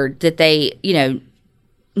is weird that they, we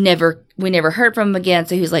never heard from him again.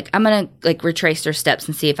 So he was like, I'm going to like retrace their steps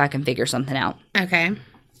and see if I can figure something out. Okay.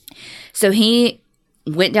 So he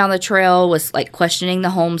went down the trail, was like questioning the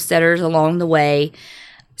homesteaders along the way.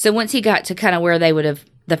 So once he got to kind of where they would have,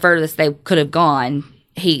 the furthest they could have gone,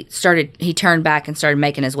 he turned back and started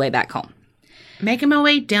making his way back home. Making my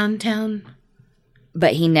way downtown.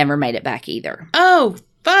 But he never made it back either. Oh,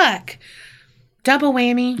 fuck. Double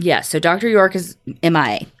whammy. Yeah, so Dr. York is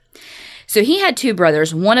MIA. So he had two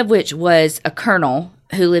brothers, one of which was a colonel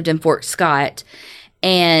who lived in Fort Scott.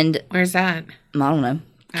 And where's that? I don't know.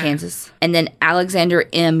 Kansas. And then Alexander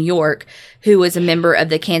M. York, who was a member of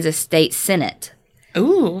the Kansas State Senate.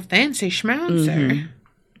 Ooh, fancy schmouncer. Mm-hmm.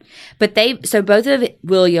 But both of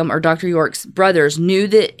William or Dr. York's brothers knew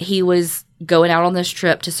that he was going out on this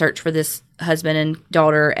trip to search for this husband and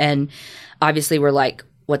daughter, and obviously were like,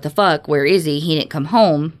 what the fuck? Where is he? He didn't come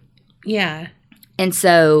home. Yeah. And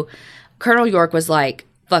so Colonel York was like,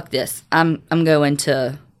 fuck this. I'm going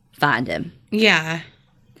to find him. Yeah.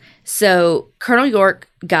 So Colonel York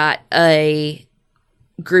got a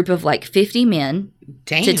group of like 50 men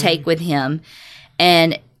to take with him,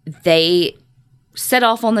 and they set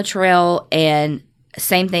off on the trail, and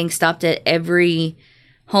same thing, stopped at every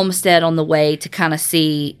homestead on the way to kind of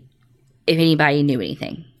see if anybody knew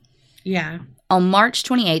anything. Yeah. On March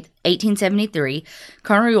 28th, 1873,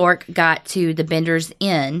 Colonel York got to the Bender's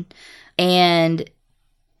Inn, and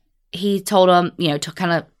he told them, to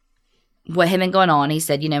kind of what had been going on. He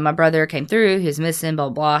said, my brother came through, he was missing, blah,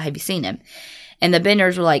 blah, have you seen him? And the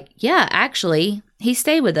Benders were like, yeah, actually, he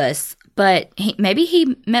stayed with us, but maybe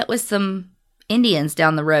he met with some Indians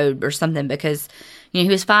down the road or something, because, he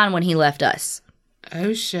was fine when he left us.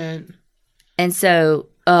 Oh, shit. And so...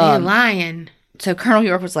 they're lying. So Colonel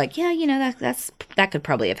York was like, yeah, that could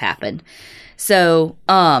probably have happened. So...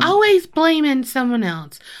 always blaming someone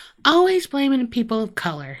else. Always blaming people of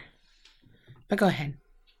color. But go ahead.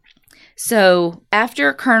 So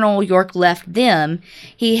after Colonel York left them,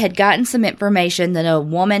 he had gotten some information that a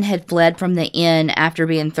woman had fled from the inn after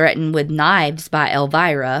being threatened with knives by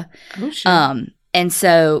Elvira. Oh, shit. And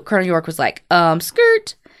so Colonel York was like,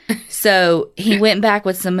 skirt. So he went back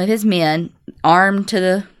with some of his men, armed to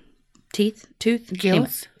the tooth? Gills? Anyway,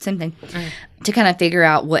 same thing. To kind of figure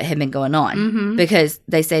out what had been going on. Mm-hmm. Because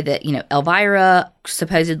they say that, Elvira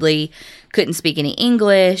supposedly couldn't speak any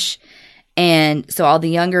English. And so all the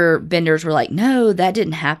younger Benders were like, no, that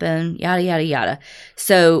didn't happen, yada, yada, yada.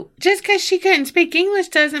 So... just because she couldn't speak English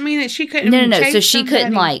doesn't mean that she couldn't... No. So she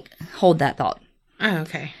couldn't, hold that thought. Oh,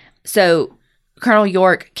 okay. So Colonel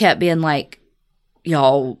York kept being like,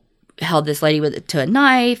 y'all held this lady to a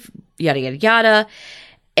knife, yada, yada, yada.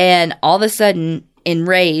 And all of a sudden,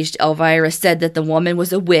 enraged, Elvira said that the woman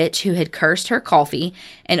was a witch who had cursed her coffee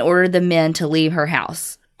and ordered the men to leave her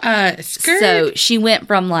house. Skirt? So she went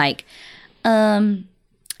from I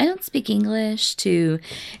don't speak English to,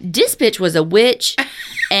 this bitch was a witch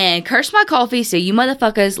and cursed my coffee, so you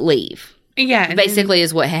motherfuckers leave. Yeah. Basically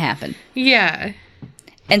is what had happened. Yeah.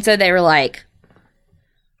 And so they were like,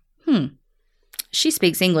 she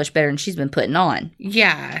speaks English better than she's been putting on.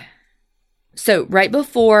 Yeah. So right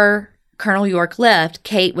before Colonel York left,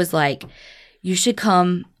 Kate was like, you should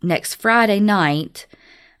come next Friday night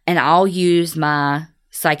and I'll use my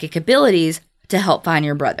psychic abilities to help find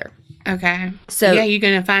your brother. Okay. So yeah, you're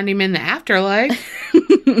going to find him in the afterlife.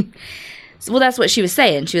 Well, that's what she was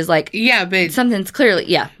saying. She was like, yeah, but something's clearly,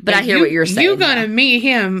 yeah, but I hear what you're saying. You're going to meet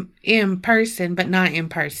him in person, but not in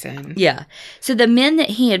person. Yeah. So the men that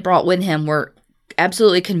he had brought with him were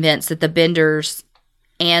absolutely convinced that the Benders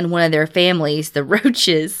and one of their families, the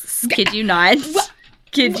Roaches, kid you not?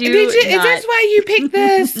 Kid you not? Is this why you picked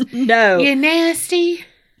this? No. You nasty.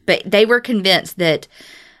 But they were convinced that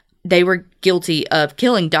they were guilty of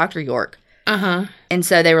killing Dr. York. Uh-huh. And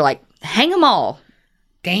so they were like, hang them all.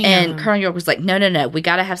 Damn. And Colonel York was like, no, we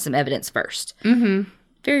got to have some evidence first. Mm-hmm.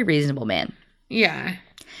 Very reasonable man. Yeah.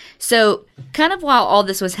 So kind of while all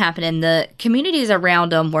this was happening, the communities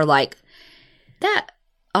around them were like, that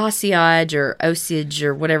Osage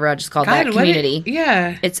or whatever I just called that community.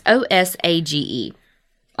 Yeah. It's Osage.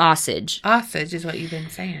 Osage. Osage is what you've been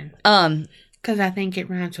saying. Because I think it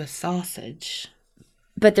rhymes with sausage.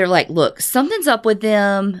 But they're like, look, something's up with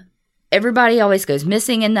them. Everybody always goes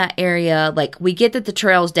missing in that area. Like, we get that the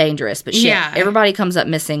trail's dangerous, but shit, everybody comes up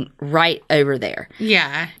missing right over there.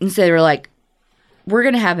 Yeah. And so they were like, we're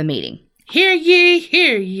going to have a meeting. Hear ye,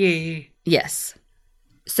 hear ye. Yes.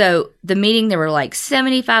 So the meeting, there were like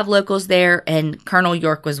 75 locals there, and Colonel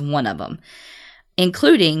York was one of them,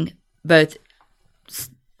 including both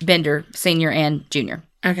Bender, Sr. and Jr.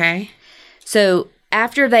 Okay. So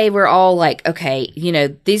after they were all like, okay, you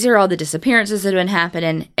know, these are all the disappearances that have been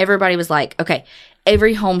happening, everybody was like, okay,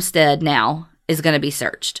 every homestead now is going to be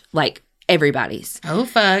searched. Like, everybody's. Oh,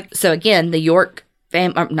 fuck. So again, the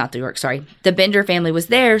Bender family was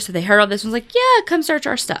there, so they heard all this and was like, yeah, come search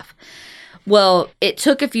our stuff. Well, it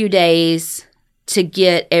took a few days to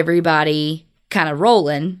get everybody kind of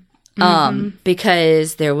rolling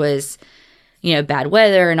because there was, you know, bad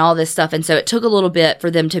weather and all this stuff. And so it took a little bit for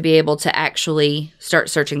them to be able to actually start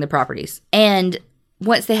searching the properties. And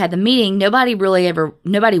once they had the meeting, nobody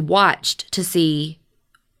watched to see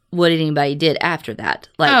what anybody did after that.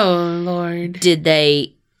 Like, oh, Lord. Did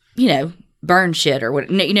they, you know, burn shit or what?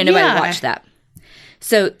 You know, nobody watched that.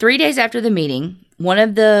 So 3 days after the meeting, one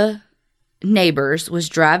of the neighbors was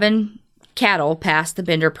driving cattle past the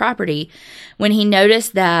Bender property when he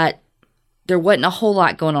noticed that there wasn't a whole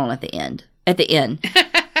lot going on at the end. Or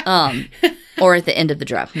at the end of the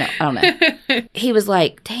drive. No, I don't know. He was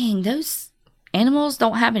like, dang, those animals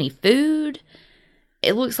don't have any food.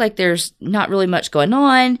 It looks like there's not really much going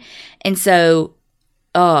on. And so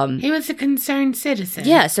he was a concerned citizen.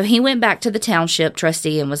 Yeah, so he went back to the township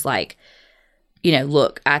trustee and was like, you know,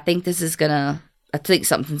 look, I think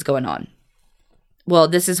something's going on. Well,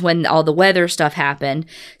 this is when all the weather stuff happened.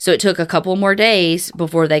 So it took a couple more days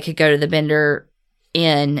before they could go to the Bender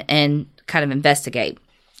Inn and kind of investigate.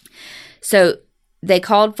 So they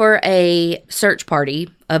called for a search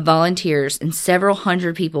party of volunteers, and several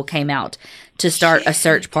hundred people came out to start a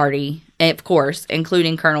search party. And of course,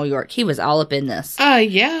 including Colonel York. He was all up in this.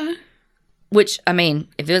 Yeah. Which, I mean,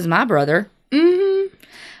 if it was my brother. Mm-hmm.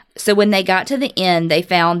 So when they got to the inn, they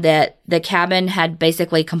found that the cabin had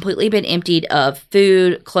basically completely been emptied of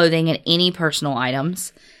food, clothing, and any personal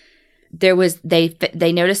items. They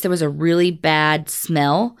noticed there was a really bad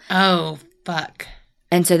smell. Oh, fuck.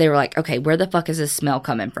 And so they were like, okay, where the fuck is this smell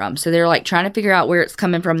coming from? So they were like trying to figure out where it's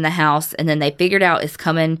coming from in the house. And then they figured out it's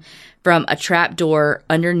coming from a trap door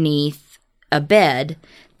underneath a bed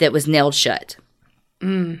that was nailed shut.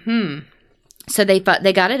 Mm-hmm. So they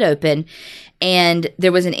got it open, and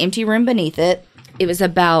there was an empty room beneath it. It was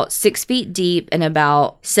about 6 feet deep and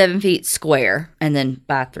about 7 feet square, and then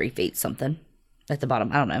by 3 feet something at the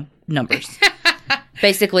bottom. I don't know. Numbers.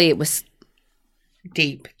 Basically, it was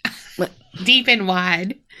deep. Deep and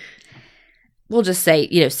wide. We'll just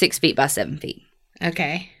say, 6 feet by 7 feet.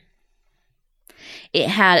 Okay. It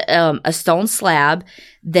had a stone slab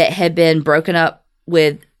that had been broken up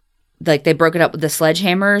with, like, they broke it up with the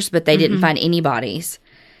sledgehammers, but they didn't find any bodies.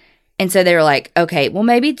 And so they were like, okay, well,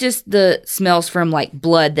 maybe just the smells from, like,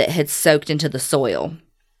 blood that had soaked into the soil.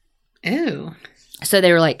 Ew. So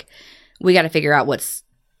they were like, we got to figure out what's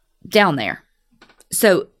down there.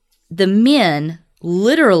 So the men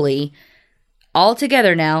literally, all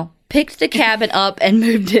together now, picked the cabin up and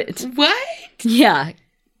moved it. What? Yeah.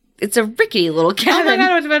 It's a rickety little cabin. Oh my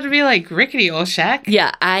God, I was about to be like rickety old shack.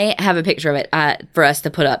 Yeah, I have a picture of it for us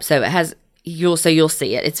to put up. So it has, you'll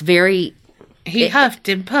see it. It's very... He huffed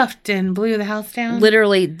and puffed and blew the house down.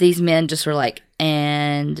 Literally, these men just were like,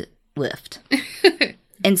 and lift.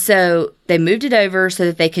 And so they moved it over so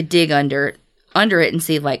that they could dig under it and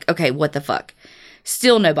see, like, okay, what the fuck?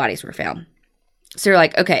 Still no bodies were found. So they're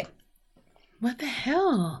like, okay. What the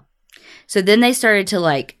hell? So then they started to,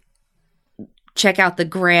 like, check out the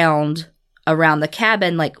ground around the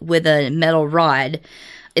cabin, like, with a metal rod,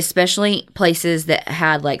 especially places that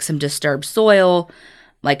had, like, some disturbed soil,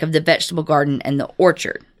 like of the vegetable garden and the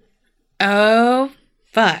orchard. Oh,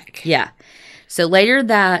 fuck. Yeah. So later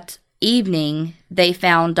that evening, they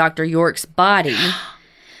found Dr. York's body.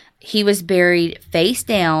 He was buried face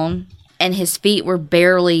down, and his feet were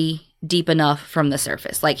barely deep enough from the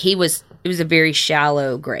surface. Like, it was a very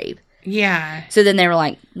shallow grave. Yeah. So then they were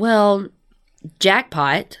like, well,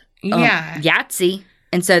 jackpot. Yeah. Yahtzee.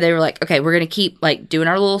 And so they were like, okay, we're going to keep, like, doing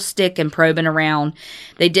our little stick and probing around.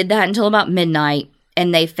 They did that until about midnight,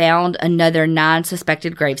 and they found another 9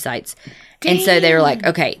 suspected grave sites. Damn. And so they were like,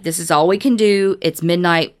 okay, this is all we can do. It's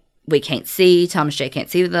midnight. We can't see. Thomas J. can't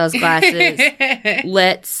see with those glasses.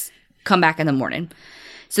 Let's come back in the morning.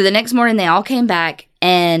 So the next morning, they all came back,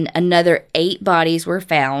 And another 8 bodies were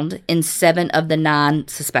found in 7 of the 9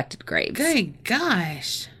 suspected graves. Good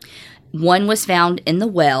gosh. 1 was found in the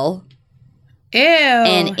well. Ew.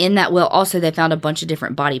 And in that well also they found a bunch of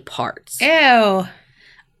different body parts. Ew.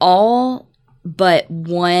 All but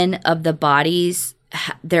 1 of the bodies,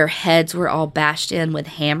 their heads were all bashed in with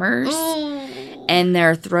hammers. Ooh. And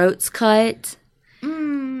their throats cut.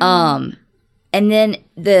 And then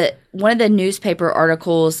one of the newspaper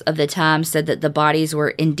articles of the time said that the bodies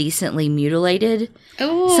were indecently mutilated.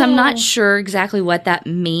 Ooh. So I'm not sure exactly what that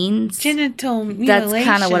means. Genital mutilation. That's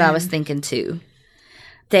kind of what I was thinking too.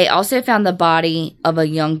 They also found the body of a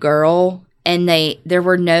young girl, and there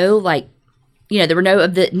were no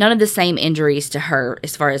none of the same injuries to her,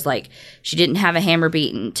 as far as like she didn't have a hammer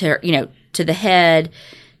beaten to her, to the head.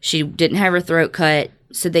 She didn't have her throat cut.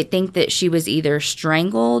 So they think that she was either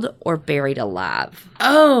strangled or buried alive.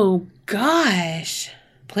 Oh, gosh.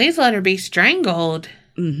 Please let her be strangled.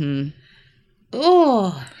 Mm-hmm.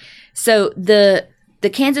 Oh. So the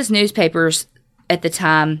Kansas newspapers at the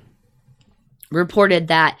time reported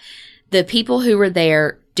that the people who were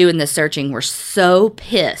there doing the searching were so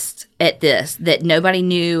pissed at this that nobody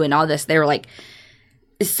knew and all this. They were like,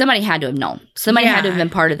 somebody had to have known. Somebody had to have been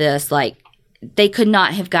part of this. Like, they could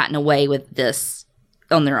not have gotten away with this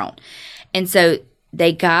on their own. And so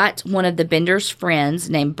they got one of the Bender's friends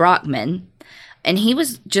named Brockman, and he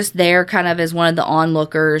was just there kind of as one of the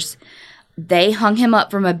onlookers. They hung him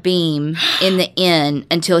up from a beam in the inn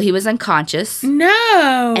until he was unconscious.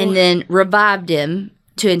 No. And then revived him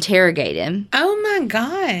to interrogate him. Oh my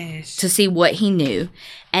gosh. To see what he knew.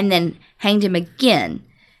 And then hanged him again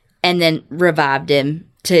and then revived him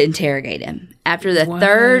to interrogate him. After the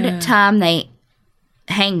third time they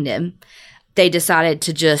hanged him, they decided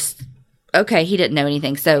to just, okay, he didn't know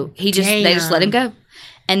anything. So they just let him go.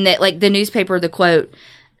 And that, like, the newspaper, the quote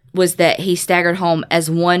was that he staggered home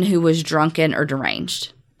as one who was drunken or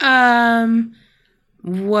deranged. Whoa.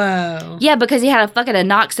 Yeah, because he had a fucking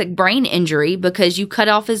anoxic brain injury because you cut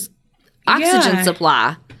off his oxygen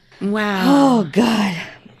supply. Wow. Oh, God.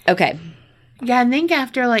 Okay. Yeah, I think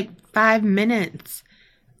after like 5 minutes,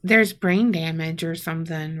 there's brain damage or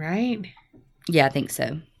something, right? Yeah, I think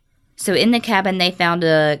so. So in the cabin, they found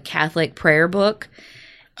a Catholic prayer book.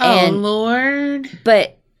 Oh, Lord.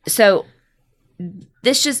 But, so,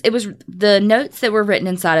 it was, the notes that were written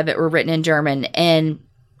inside of it were written in German, and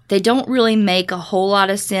they don't really make a whole lot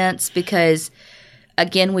of sense because,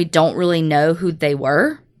 again, we don't really know who they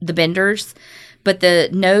were, the Benders. But the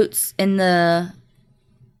notes in the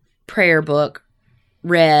prayer book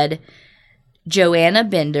read, Joanna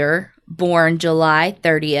Bender, born July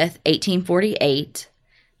 30th, 1848.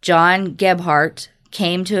 John Gebhardt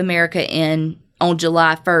came to America on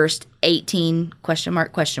July 1st, 18, ?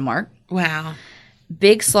 Wow.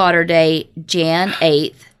 Big Slaughter Day, Jan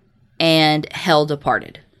 8th, and Hell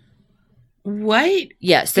Departed. What?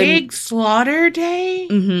 Yeah. So, Big Slaughter Day?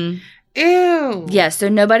 Mm-hmm. Ew. Yeah, so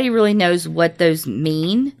nobody really knows what those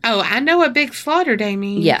mean. Oh, I know what Big Slaughter Day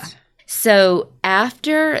means. Yeah. So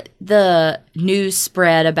after the news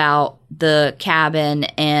spread about the cabin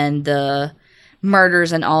and the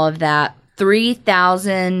murders and all of that,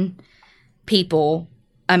 3,000 people,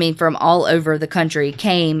 from all over the country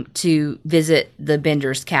came to visit the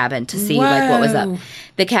Bender's cabin to see like what was up.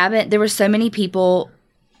 The cabin, there were so many people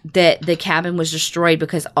that the cabin was destroyed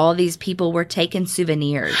because all these people were taking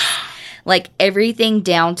souvenirs. Like everything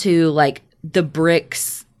down to like the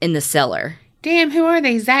bricks in the cellar. Damn, who are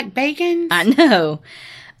they? Zach Bacon? I know.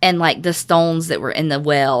 And like the stones that were in the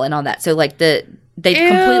well and all that. So like they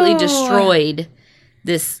completely destroyed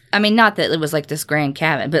this. Not that it was like this grand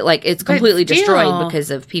cabin, but like it's completely destroyed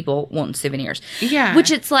because of people wanting souvenirs. Yeah.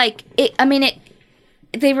 Which it's like,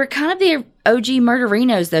 they were kind of the OG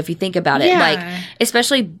murderinos though, if you think about it. Yeah. Like,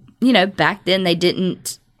 especially, back then they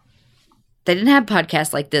didn't have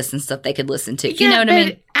podcasts like this and stuff they could listen to. You know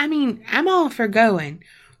what I mean? I'm all for going,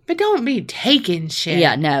 but don't be taking shit.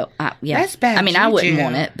 Yeah, no. That's bad. I wouldn't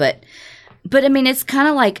want it, but it's kind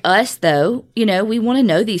of like us, though. We want to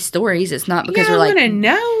know these stories. It's not because we're like, I want to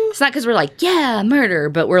know. It's not because we're like, yeah, murder,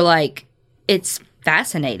 but we're like, it's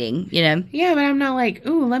fascinating, Yeah, but I'm not like,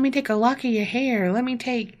 ooh, let me take a lock of your hair. Let me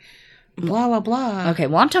take blah, blah, blah. Okay,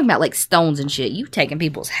 well, I'm talking about like stones and shit. You taking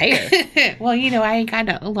people's hair. Well, I ain't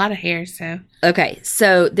got a lot of hair, so. Okay,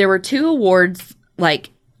 so there were 2 awards, like,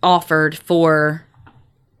 offered for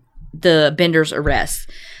the Bender's arrest.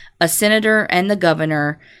 A senator and the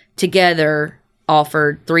governor together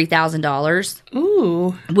offered $3,000.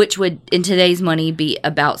 Ooh. Which would, in today's money, be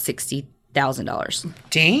about $60,000.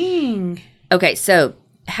 Dang. Okay, so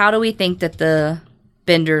how do we think that the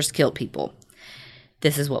Benders killed people?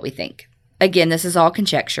 This is what we think. again, this is all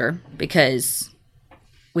conjecture because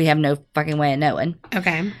we have no fucking way of knowing.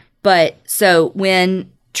 Okay. But so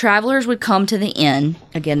when travelers would come to the inn,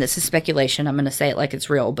 again, this is speculation. I'm going to say it like it's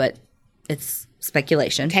real, but it's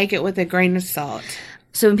speculation. Take it with a grain of salt.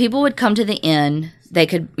 So when people would come to the inn, they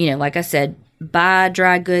could, like I said, buy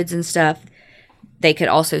dry goods and stuff. They could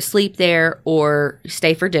also sleep there or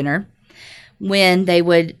stay for dinner. When they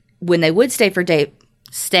would stay for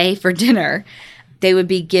dinner, they would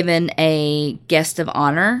be given a guest of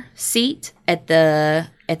honor seat at the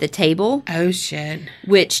table. Oh shit!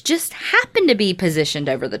 Which just happened to be positioned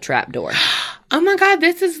over the trapdoor. Oh my God!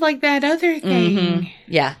 This is like that other thing. Mm-hmm.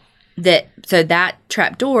 Yeah. So that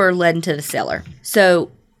trapdoor led into the cellar.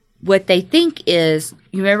 So what they think is,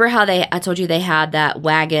 you remember how I told you they had that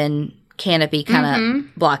wagon canopy kind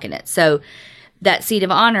of blocking it. So that seat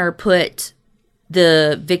of honor put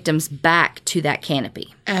the victims back to that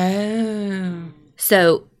canopy. Oh.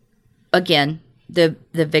 So again, the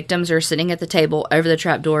victims are sitting at the table over the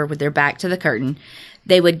trapdoor with their back to the curtain.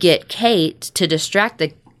 They would get Kate to distract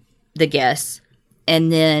the guests,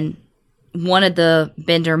 and then one of the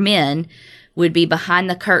Bender men would be behind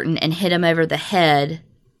the curtain and hit him over the head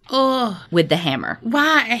with the hammer.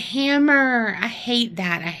 Why a hammer? I hate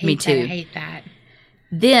that. Me too. I hate that.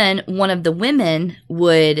 Then one of the women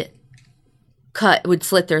would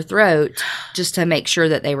slit their throat just to make sure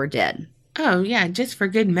that they were dead. Oh, yeah, just for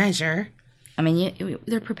good measure. I mean,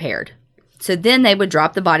 they're prepared. So then they would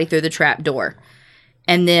drop the body through the trap door.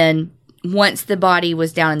 And then once the body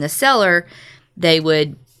was down in the cellar, they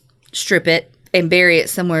would strip it and bury it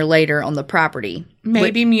somewhere later on the property.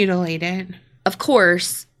 Maybe mutilate it. Of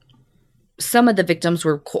course, some of the victims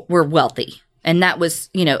were wealthy. And that was,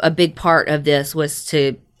 a big part of this was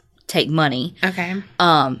to take money. Okay.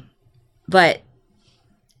 But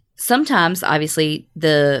sometimes, obviously,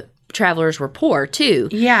 the travelers were poor, too.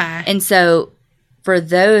 Yeah. And so for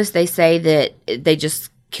those, they say that they just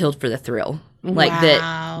killed for the thrill. Like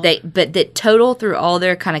that total through all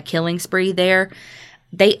their kind of killing spree there,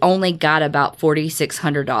 they only got about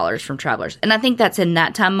 $4,600 from travelers. And I think that's in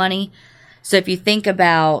that time money. So if you think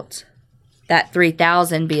about that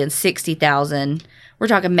 $3,000 being $60,000, we're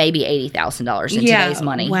talking maybe $80,000 in today's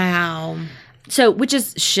money. Wow. So, which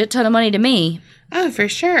is shit ton of money to me. Oh, for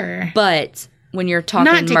sure. But when you're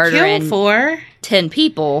talking not to murdering kill for 10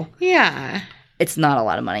 people, yeah, it's not a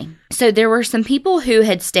lot of money. So there were some people who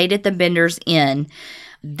had stayed at the Bender's Inn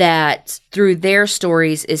that through their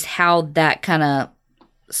stories is how that kind of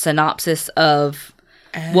synopsis of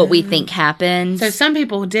what we think happened. So some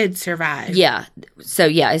people did survive. Yeah. So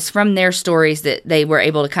yeah, it's from their stories that they were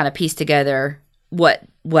able to kind of piece together what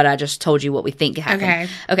I just told you, what we think happened.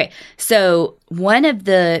 Okay. So one of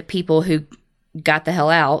the people who got the hell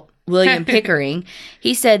out, William Pickering,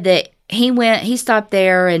 he said that he stopped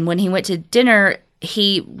there, and when he went to dinner,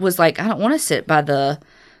 he was like, I don't want to sit by the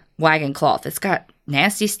wagon cloth. It's got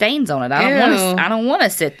nasty stains on it. I don't want to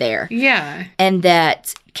sit there. Yeah. And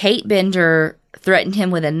that Kate Bender threatened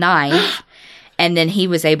him with a knife, and then he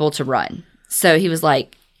was able to run. So he was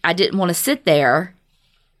like, I didn't want to sit there.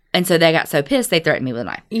 And so they got so pissed, they threatened me with a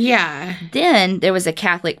knife. Yeah. Then there was a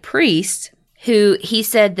Catholic priest who he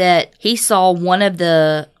said that he saw one of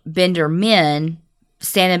the Bender men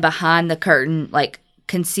standing behind the curtain, like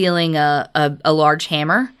concealing a large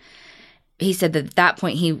hammer. He said that at that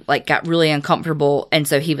point he got really uncomfortable, and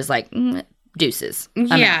so he was like, deuces.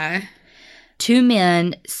 Yeah. 2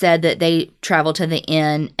 men said that they traveled to the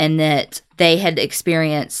inn and that they had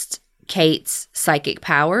experienced Kate's psychic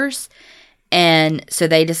powers, and so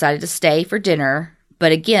they decided to stay for dinner.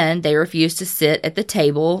 But again, they refused to sit at the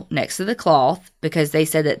table next to the cloth because they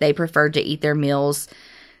said that they preferred to eat their meals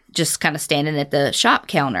just kind of standing at the shop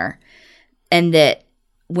counter. And that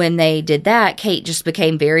when they did that, Kate just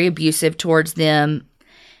became very abusive towards them.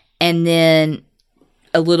 And then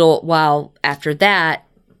a little while after that,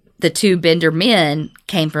 the 2 Bender men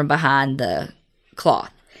came from behind the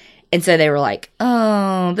cloth. And so they were like,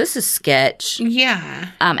 oh, this is sketch. Yeah.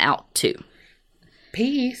 I'm out too.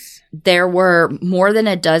 Peace. There were more than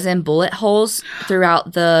a dozen bullet holes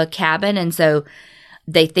throughout the cabin. And so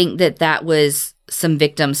they think that was some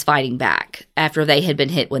victims fighting back after they had been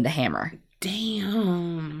hit with the hammer.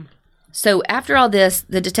 Damn. So after all this,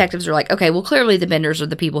 the detectives are like, okay, well, clearly the Benders are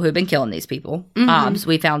the people who've been killing these people.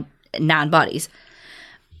 We found 9 bodies.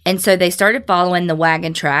 And so they started following the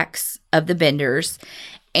wagon tracks of the Benders,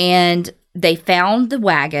 and they found the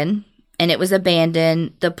wagon, and it was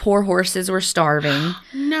abandoned. The poor horses were starving.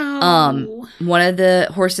 No. One of the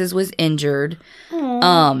horses was injured.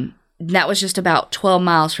 That was just about 12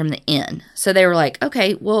 miles from the inn. So they were like,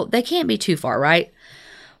 okay, well, they can't be too far, right?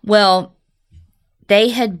 Well, they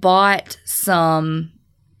had bought some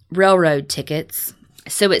railroad tickets.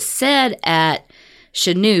 So it said at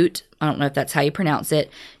Chanute, I don't know if that's how you pronounce it,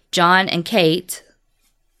 John Jr.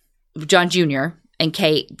 and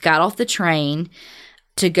Kate got off the train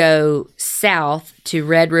to go south to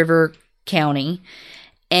Red River County.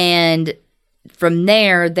 And from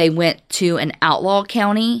there, they went to an outlaw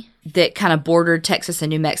county that kind of bordered Texas and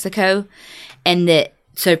New Mexico. And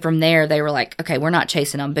so from there, they were like, okay, we're not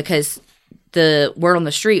chasing them, because the word on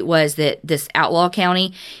the street was that this outlaw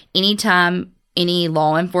county, anytime any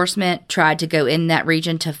law enforcement tried to go in that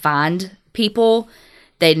region to find people,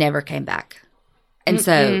 they never came back. And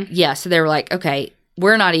so they were like, okay,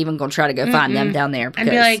 we're not even going to try to go find them down there. I'd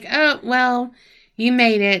be like, oh, well, you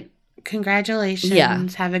made it. Congratulations. Yeah.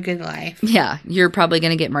 Have a good life. Yeah, you're probably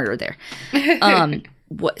going to get murdered there.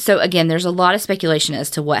 So again, there's a lot of speculation as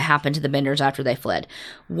to what happened to the Benders after they fled.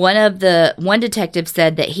 One detective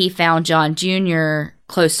said that he found John Jr.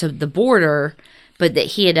 close to the border, but that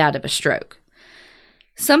he had died of a stroke.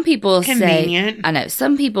 Some people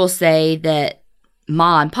some people say that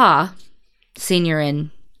Ma and Pa, Senior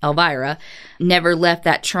and Elvira, never left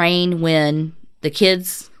that train when the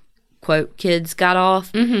kids, quote, kids got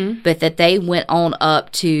off, but that they went on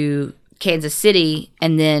up to Kansas City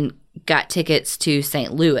and then got tickets to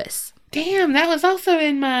St. Louis. Damn, that was also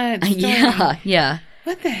in my story. Yeah.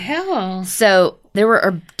 What the hell? So there were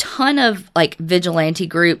a ton of like vigilante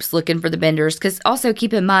groups looking for the Benders, because also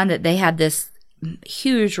keep in mind that they had this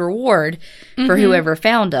huge reward for whoever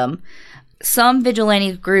found them. Some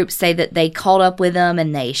vigilante groups say that they caught up with them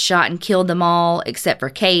and they shot and killed them all except for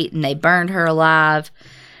Kate, and they burned her alive.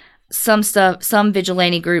 Some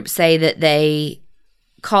vigilante groups say that they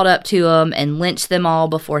caught up to them and lynched them all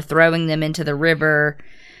before throwing them into the river.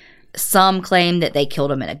 Some claim that they killed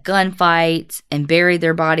them in a gunfight and buried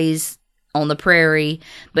their bodies on the prairie,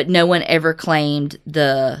 but no one ever claimed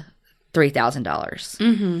the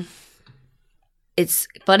 $3,000. It's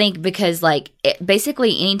funny because, like,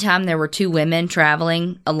 basically anytime there were two women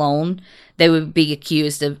traveling alone, they would be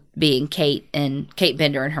accused of being Kate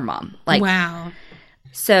Bender and her mom. Like, wow.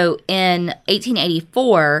 So in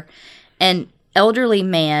 1884, an elderly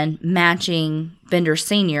man matching Bender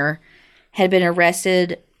Sr. had been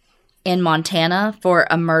arrested in Montana for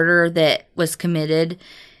a murder that was committed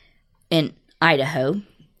in Idaho,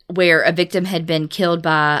 where a victim had been killed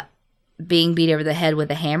by being beat over the head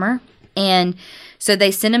with a hammer. And so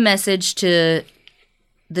they sent a message to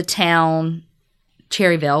the town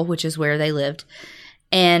Cherryville, which is where they lived,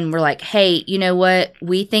 and we're like, hey, you know what?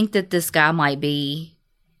 We think that this guy might be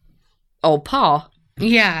old Pa.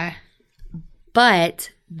 Yeah.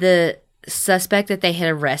 But the suspect that they had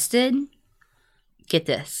arrested, get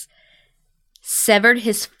this, severed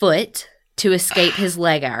his foot to escape his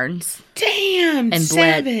leg irons. Damn, and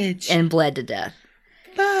savage. Bled to death.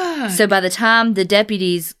 Fuck. So by the time the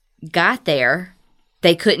deputies got there,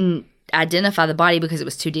 they couldn't identify the body because it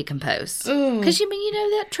was too decomposed. Because,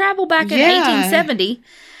 that travel back in 1870.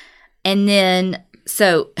 And then,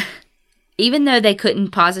 so even though they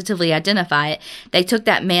couldn't positively identify it, they took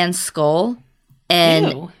that man's skull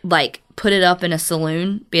and put it up in a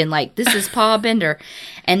saloon, being like, this is Pa Bender.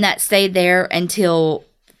 And that stayed there until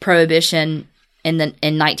Prohibition in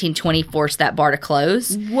 1920 forced that bar to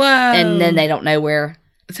close. Whoa. And then they don't know where.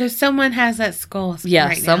 So someone has that skull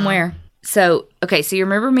right somewhere. Now. So, okay, so you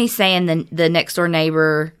remember me saying the next door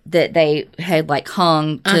neighbor that they had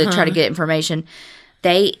hung to try to get information?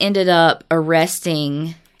 They ended up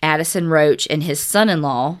arresting Addison Roach and his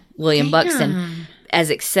son-in-law, William Buxton, as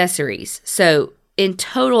accessories. So in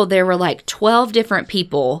total, there were 12 different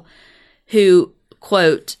people who,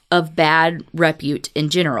 quote, of bad repute in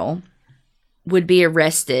general, would be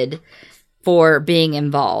arrested for being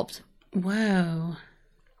involved. Whoa.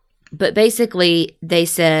 But basically, they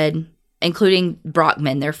said, including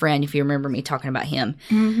Brockman, their friend, if you remember me talking about him.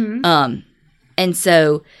 And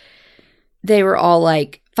so they were all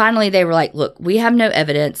finally they were look, we have no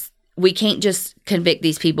evidence. We can't just convict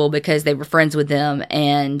these people because they were friends with them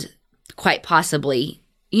and quite possibly,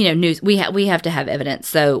 news. We have to have evidence.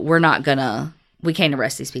 So we can't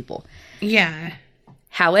arrest these people. Yeah.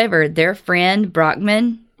 However, their friend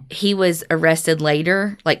Brockman, he was arrested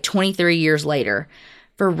later, 23 years later,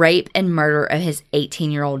 for rape and murder of his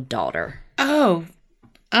 18-year-old daughter. Oh,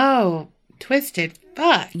 twisted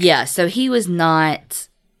fuck. Yeah, so he was not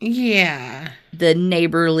the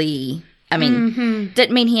neighborly,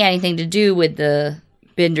 didn't mean he had anything to do with the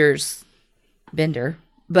Bender,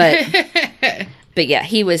 but but yeah,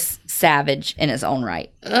 he was savage in his own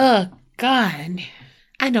right. Oh, God.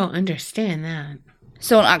 I don't understand that.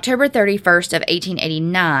 So on October 31st of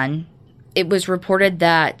 1889, it was reported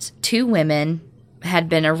that two women had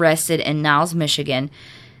been arrested in Niles, Michigan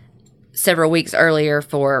several weeks earlier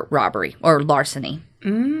for robbery or larceny.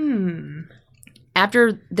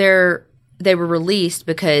 After they were released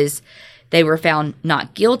because they were found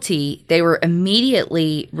not guilty, they were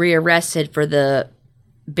immediately rearrested for the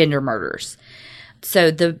Bender murders.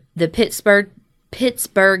 So the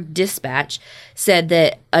Pittsburgh Dispatch said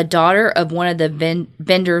that a daughter of one of the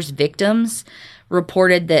Bender's victims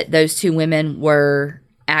reported that those two women were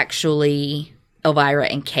actually Elvira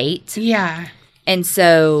and Kate. Yeah. And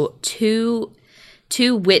so two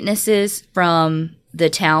witnesses from the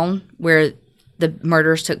town where the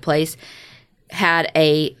murders took place had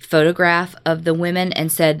a photograph of the women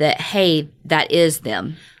and said that, hey, that is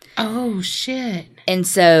them. Oh, shit. And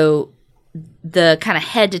so the kind of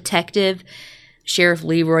head detective, Sheriff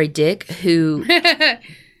Leroy Dick, who...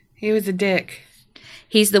 He was a dick.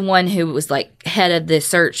 He's the one who was like head of the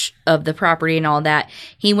search of the property and all that.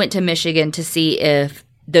 He went to Michigan to see if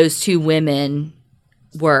those two women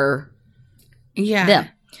were them.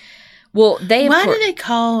 Well, why do they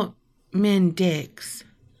call men dicks?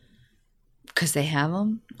 Because they have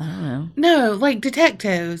them? I don't know. No, like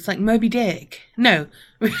detectives, like Moby Dick. No.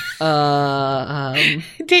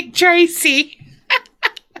 Dick Tracy.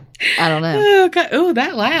 I don't know. Oh, God. Oh,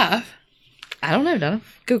 that laugh. I don't know, Donna.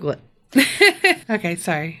 Google it. Okay,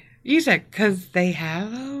 sorry. You said because they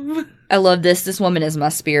have them? I love this. This woman is my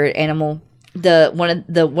spirit animal. One of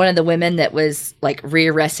the women that was like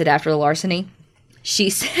rearrested after the larceny, she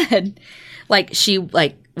said,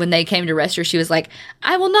 when they came to arrest her, she was like,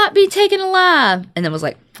 "I will not be taken alive," and then was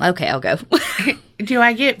like, "Okay, I'll go." Do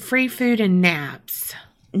I get free food and naps?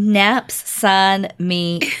 Naps, sign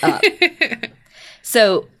me up.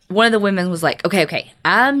 So one of the women was like, "Okay,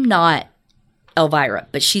 I'm not Elvira,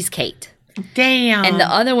 but she's Kate." Damn. And the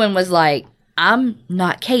other one was like, "I'm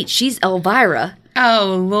not Kate, she's Elvira."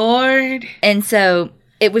 Oh, Lord. And so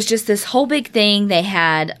it was just this whole big thing. They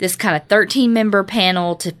had this kind of 13-member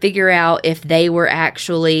panel to figure out if they were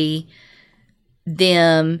actually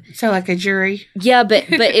them. So like a jury? Yeah, but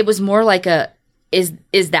it was more like is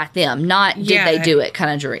that them? Not did they do it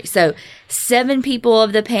kind of jury. So 7 people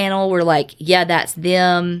of the panel were like, yeah, that's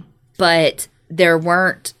them. But there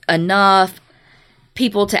weren't enough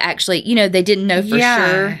people to actually, they didn't know for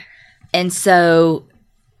sure. And so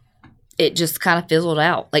it just kind of fizzled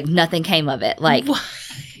out. Like nothing came of it. Like,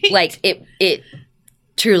 like it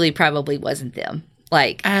truly probably wasn't them.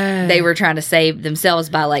 Like they were trying to save themselves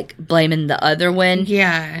by like blaming the other one.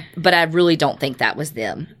 Yeah. But I really don't think that was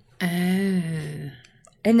them. And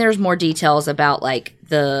there's more details about like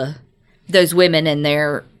those women and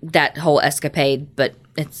that whole escapade, but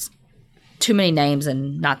it's too many names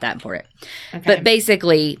and not that important. Okay. But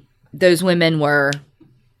basically, those women were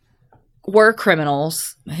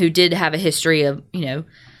criminals who did have a history of,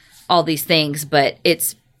 all these things, but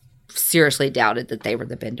it's seriously doubted that they were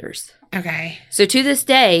the Benders. Okay. So to this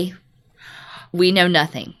day, we know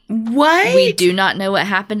nothing. What? We do not know what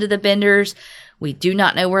happened to the Benders. We do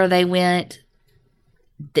not know where they went.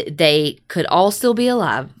 They could all still be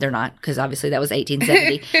alive. They're not, because obviously that was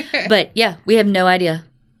 1870. But yeah, we have no idea.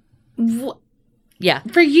 Yeah.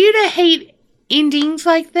 For you to hate endings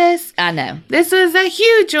like this, I know. This was a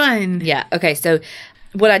huge one. Yeah. Okay. So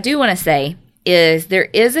what I do want to say is there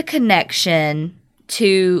is a connection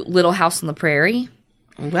to Little House on the Prairie.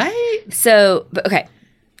 What? So, okay.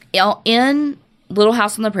 In Little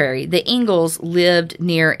House on the Prairie, the Ingalls lived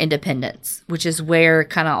near Independence, which is where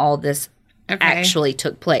kind of all this actually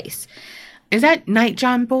took place. Is that Night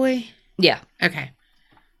John Boy? Yeah. Okay.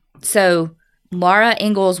 So Laura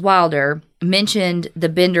Ingalls Wilder mentioned the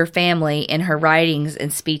Bender family in her writings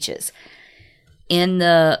and speeches. In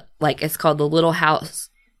the, it's called the Little House,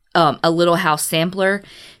 a Little House Sampler,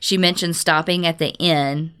 she mentioned stopping at the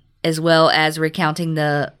inn as well as recounting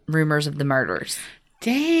the rumors of the murders.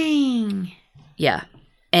 Dang. Yeah.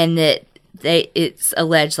 And that it's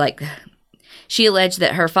alleged, she alleged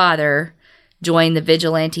that her father joined the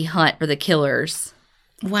vigilante hunt for the killers.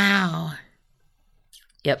 Wow.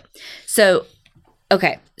 Yep. So,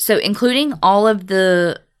 okay. So, including all of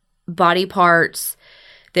the body parts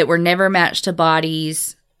that were never matched to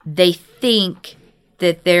bodies, they think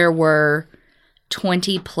that there were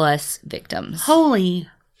 20 plus victims. Holy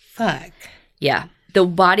fuck. Yeah.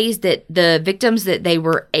 The victims that they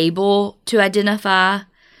were able to identify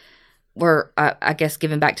were, I guess,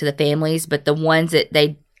 given back to the families, but the ones that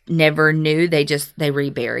they never knew, they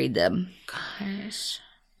reburied them. Gosh.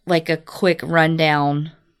 Like a quick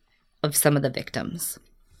rundown of some of the victims.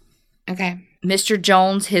 Okay. Mr.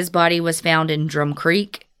 Jones, his body was found in Drum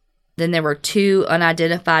Creek. Then there were 2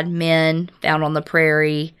 unidentified men found on the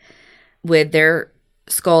prairie with their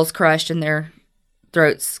skulls crushed and their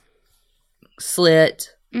throats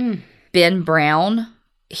slit. Ben Brown,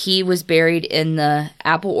 he was buried in the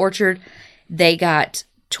apple orchard. They got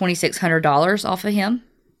 $2,600 off of him,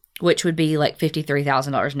 which would be like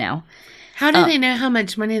 $53,000 now. How do they know how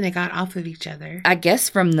much money they got off of each other? I guess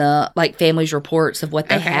from the family's reports of what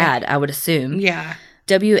they had, I would assume. Yeah.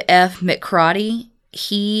 W.F. McCrotty,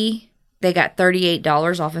 they got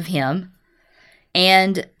 $38 off of him,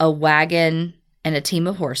 and a wagon and a team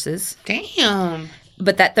of horses. Damn.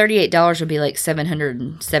 But that $38 would be like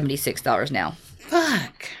 $776 now.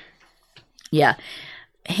 Fuck. Yeah.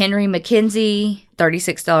 Henry McKenzie,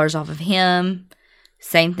 $36 off of him.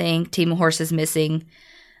 Same thing. Team of horses missing.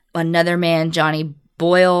 Another man, Johnny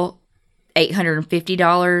Boyle,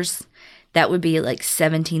 $850. That would be like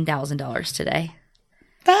 $17,000 today.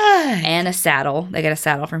 Fuck. And a saddle. They got a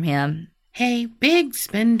saddle from him. Hey, big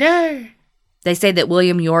spender. They say that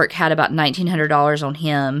William York had about $1,900 on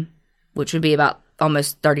him, which would be about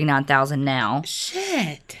almost $39,000 now.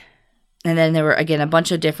 Shit. And then there were, again, a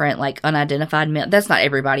bunch of different, unidentified men. That's not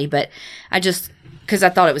everybody, but because I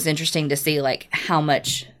thought it was interesting to see, how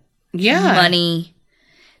much money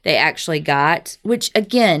they actually got, which,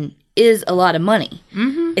 again, is a lot of money.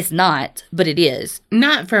 Mm-hmm. It's not, but it is.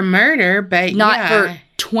 Not for murder, but not for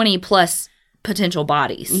 20-plus potential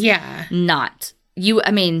bodies. Yeah. Not.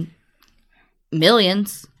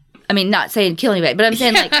 Millions. Not saying kill anybody, but I'm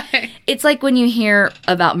saying, it's like when you hear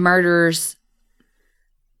about murders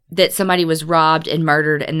that somebody was robbed and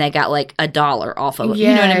murdered and they got, $1 off of it. Yes,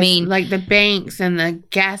 you know what I mean? Like the banks and the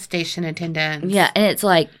gas station attendants. Yeah, and it's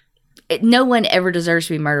no one ever deserves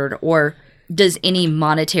to be murdered, or does any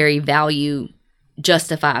monetary value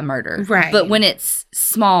justify a murder. Right. But when it's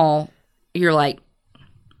small, you're like,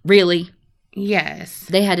 really? Yes.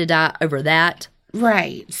 They had to die over that?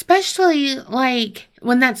 Right. Especially,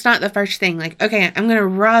 when that's not the first thing. Okay, I'm going to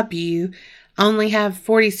rob you. I only have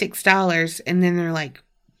 $46. And then they're like,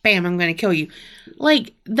 bam, I'm going to kill you.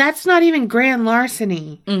 That's not even grand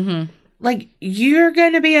larceny. Mm-hmm. You're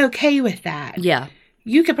going to be okay with that. Yeah.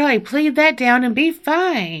 You could probably plead that down and be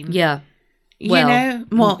fine. Yeah.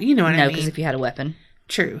 Well, you know what I mean. No, because if you had a weapon.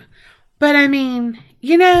 True. But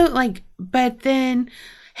but then,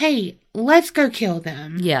 hey, let's go kill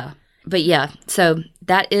them. Yeah. But yeah, so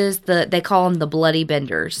that is they call them the Bloody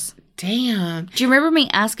Benders. Damn. Do you remember me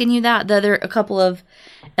asking you that a couple of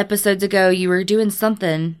episodes ago? You were doing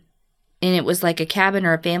something and it was a cabin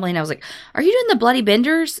or a family, and I was like, are you doing the Bloody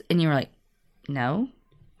Benders? And you were like, no.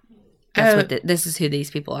 That's this is who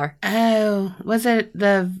these people are. Oh, was it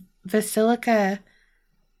the Basilica?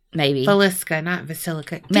 Maybe. Velisca, not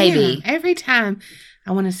Basilica. Maybe. Damn, every time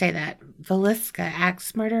I want to say that. Velisca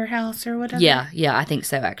Axe Murder House or whatever. Yeah, I think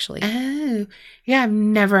so, actually. Oh, yeah, I've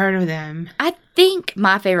never heard of them. I think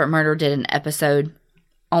My Favorite Murder did an episode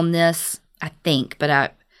on this, I think, but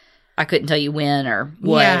I couldn't tell you when or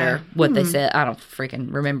what they said. I don't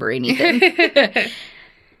freaking remember anything.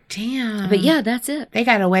 Damn. But yeah, that's it. They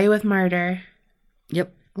got away with murder.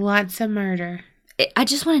 Yep. Lots of murder. I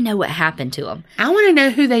just want to know what happened to them. I want to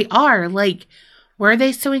know who they are. Were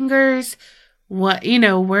they swingers? What,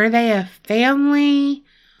 were they a family?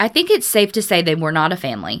 I think it's safe to say they were not a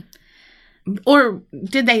family. Or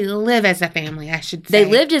did they live as a family, I should say. They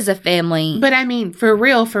lived as a family. But for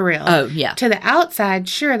real. Oh, yeah. To the outside,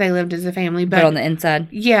 sure, they lived as a family. But on the inside?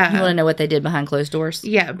 Yeah. You want to know what they did behind closed doors?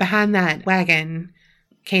 Yeah, behind that wagon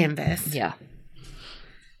canvas. Yeah.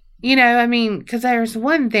 Because there's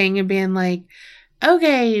one thing of being like,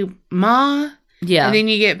 okay, Ma. Yeah. And then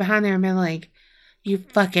you get behind there and be like, you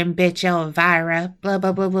fucking bitch, Elvira, blah,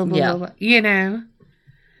 blah, blah, blah, blah, blah.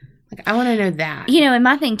 I want to know that. And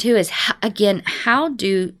my thing, too, is, how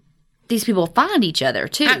do these people find each other,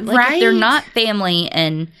 too? Right? If they're not family,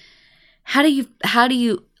 and how do you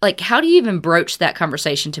even broach that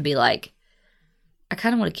conversation to be like, I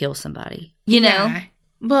kind of want to kill somebody, you know?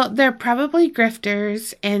 Well, they're probably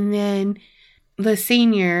grifters, and then the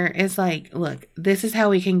senior is like, look, this is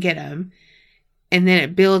how we can get them. And then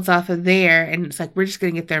it builds off of there, and it's like, we're just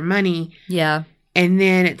going to get their money. Yeah. And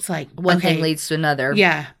then it's like, one thing leads to another.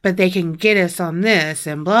 Yeah, but they can get us on this,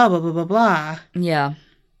 and blah, blah, blah, blah, blah. Yeah.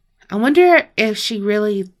 I wonder if she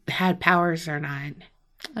really had powers or not.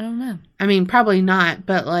 I don't know. Probably not,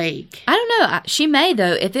 but I don't know. She may,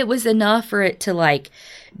 though, if it was enough for it to,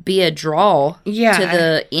 be a draw to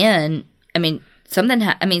the end.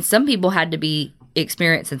 Some people had to be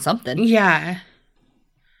experiencing something. Yeah.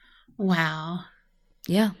 Wow.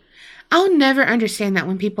 Yeah. I'll never understand that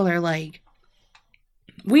when people are like,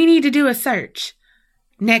 we need to do a search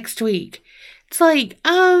next week. It's like,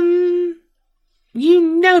 people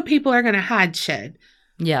are going to hide shit.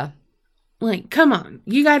 Yeah. Like, come on.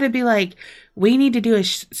 You got to be like, we need to do a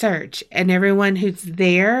search. And everyone who's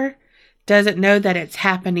there doesn't know that it's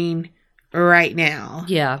happening right now.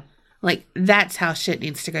 Yeah. Like, that's how shit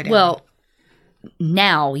needs to go down. Well,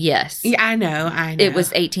 now, yes. Yeah, I know. It was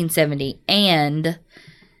 1870. And...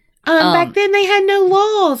 back then they had no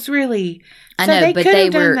laws, really. I so know, they but could they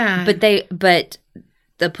have were... done that. But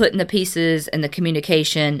the putting the pieces and the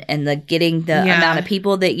communication and the getting the amount of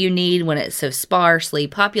people that you need when it's so sparsely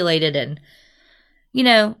populated and, you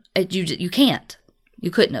know, you can't.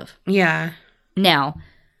 You couldn't have. Yeah. Now,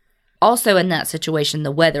 also in that situation,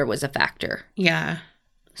 the weather was a factor. Yeah.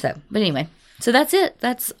 So, but anyway. So that's it.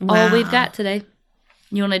 That's all we've got today.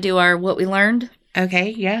 You want to do our what we learned?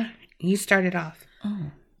 Okay, yeah. You started off.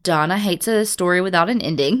 Oh. Donna hates a story without an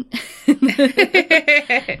ending.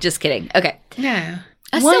 Just kidding. Okay. No.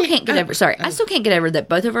 I still can't get over. Sorry, I still can't get over that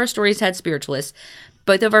both of our stories had spiritualists.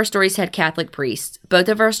 Both of our stories had Catholic priests. Both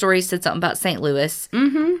of our stories said something about St. Louis.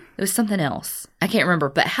 Mm-hmm. It was something else. I can't remember.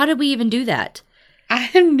 But how did we even do that? I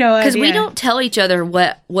have no idea. Because we don't tell each other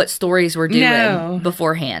what stories we're doing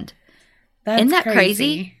beforehand. Isn't that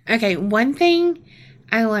crazy? Okay, one thing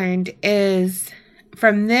I learned is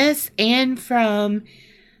from this and from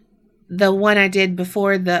the one I did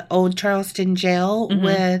before the old Charleston jail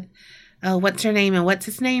with what's her name and what's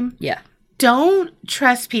his name? Yeah. Don't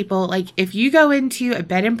trust people. Like, if you go into a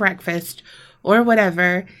bed and breakfast or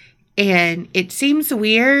whatever, and it seems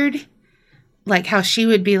weird, like how she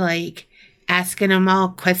would be like asking them all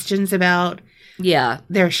questions about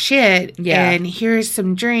their shit. Yeah. And here's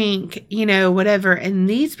some drink, you know, whatever. And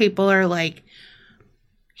these people are like,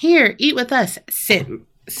 here, eat with us.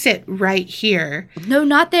 Sit right here. No,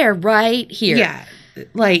 not there. Right here. Yeah.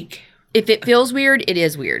 Like, if it feels weird, it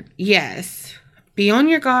is weird. Yes. Be on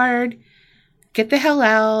your guard. Get the hell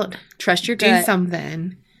out. Trust your gut. Do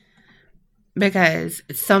something. Because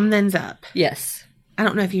something's up. Yes. I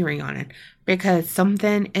don't know if you ring on it. Because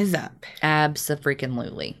something is up.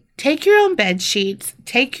 Abso-freaking-lutely. Take your own bed sheets.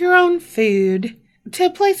 Take your own food to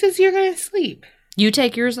places you're going to sleep. You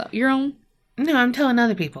take your own? No, I'm telling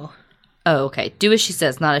other people. Oh, okay. Do as she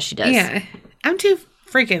says, not as she does. Yeah. I'm too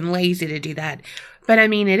freaking lazy to do that. But, I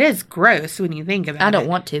mean, it is gross when you think about it. I don't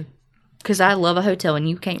want to. Because I love a hotel and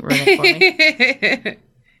you can't ruin it for me.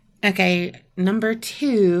 Okay, number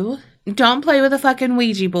 2. Don't play with a fucking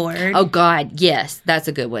Ouija board. Oh, God. Yes. That's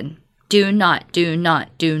a good one. Do not, do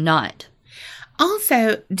not, do not.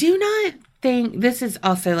 Also, do not think... This is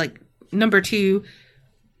also, like, number 2,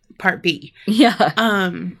 part B. Yeah.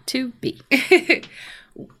 2B.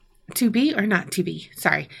 2B or not 2B?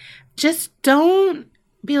 Sorry. Just don't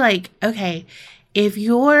be like, okay... If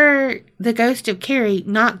you're the ghost of Carrie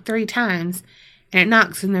knocked 3 times and it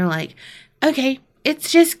knocks and they're like, okay,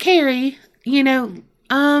 it's just Carrie, you know,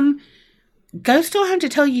 ghosts don't have to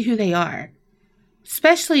tell you who they are.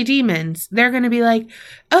 Especially demons. They're going to be like,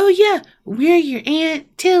 oh yeah, we're your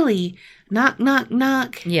Aunt Tilly. Knock, knock,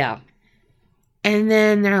 knock. Yeah. And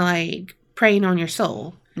then they're like preying on your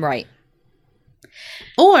soul. Right.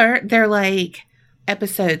 Or they're like,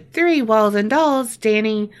 episode 3, Walls and Dolls,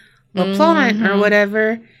 Danny LaPlante or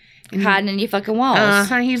whatever. Hiding in your fucking walls.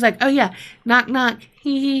 He's like, oh yeah, knock, knock.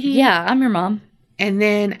 Yeah, I'm your mom. And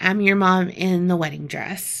then I'm your mom in the wedding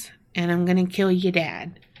dress. And I'm going to kill your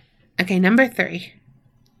dad. Okay, number 3.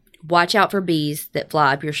 Watch out for bees that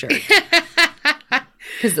fly up your shirt.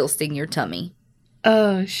 Because they'll sting your tummy.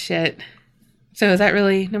 Oh, shit. So is that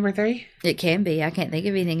really number 3? It can be. I can't think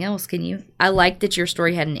of anything else, can you? I like that your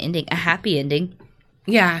story had an ending, a happy ending.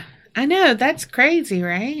 Yeah, I know. That's crazy,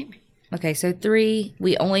 right? Okay, so 3,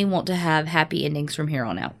 we only want to have happy endings from here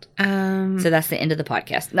on out. So that's the end of the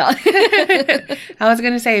podcast. No. I was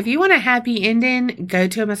going to say, if you want a happy ending, go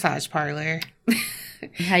to a massage parlor.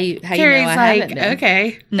 How you know I like, haven't been.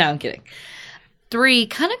 Okay. No, I'm kidding. 3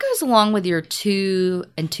 kind of goes along with your 2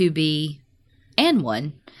 and 2B and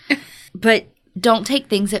 1. But don't take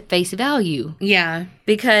things at face value. Yeah.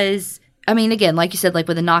 Because, I mean, again, like you said, like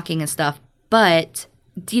with the knocking and stuff, but,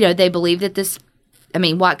 you know, they believe that this... I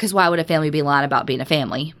mean, why? Because why would a family be lying about being a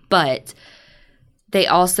family? But they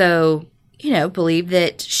also, you know, believe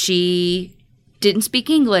that she didn't speak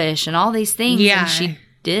English and all these things. Yeah. And she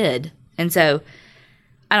did. And so,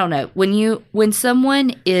 I don't know. When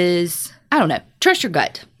someone is, I don't know, trust your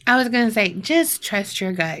gut. I was going to say, just trust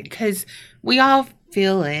your gut. Because we all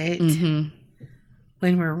feel it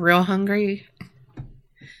when we're real hungry.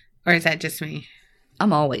 Or is that just me?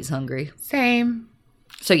 I'm always hungry. Same.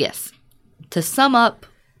 So, yes. To sum up,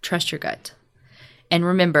 trust your gut. And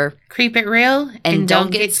remember, creep it real and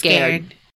don't get scared.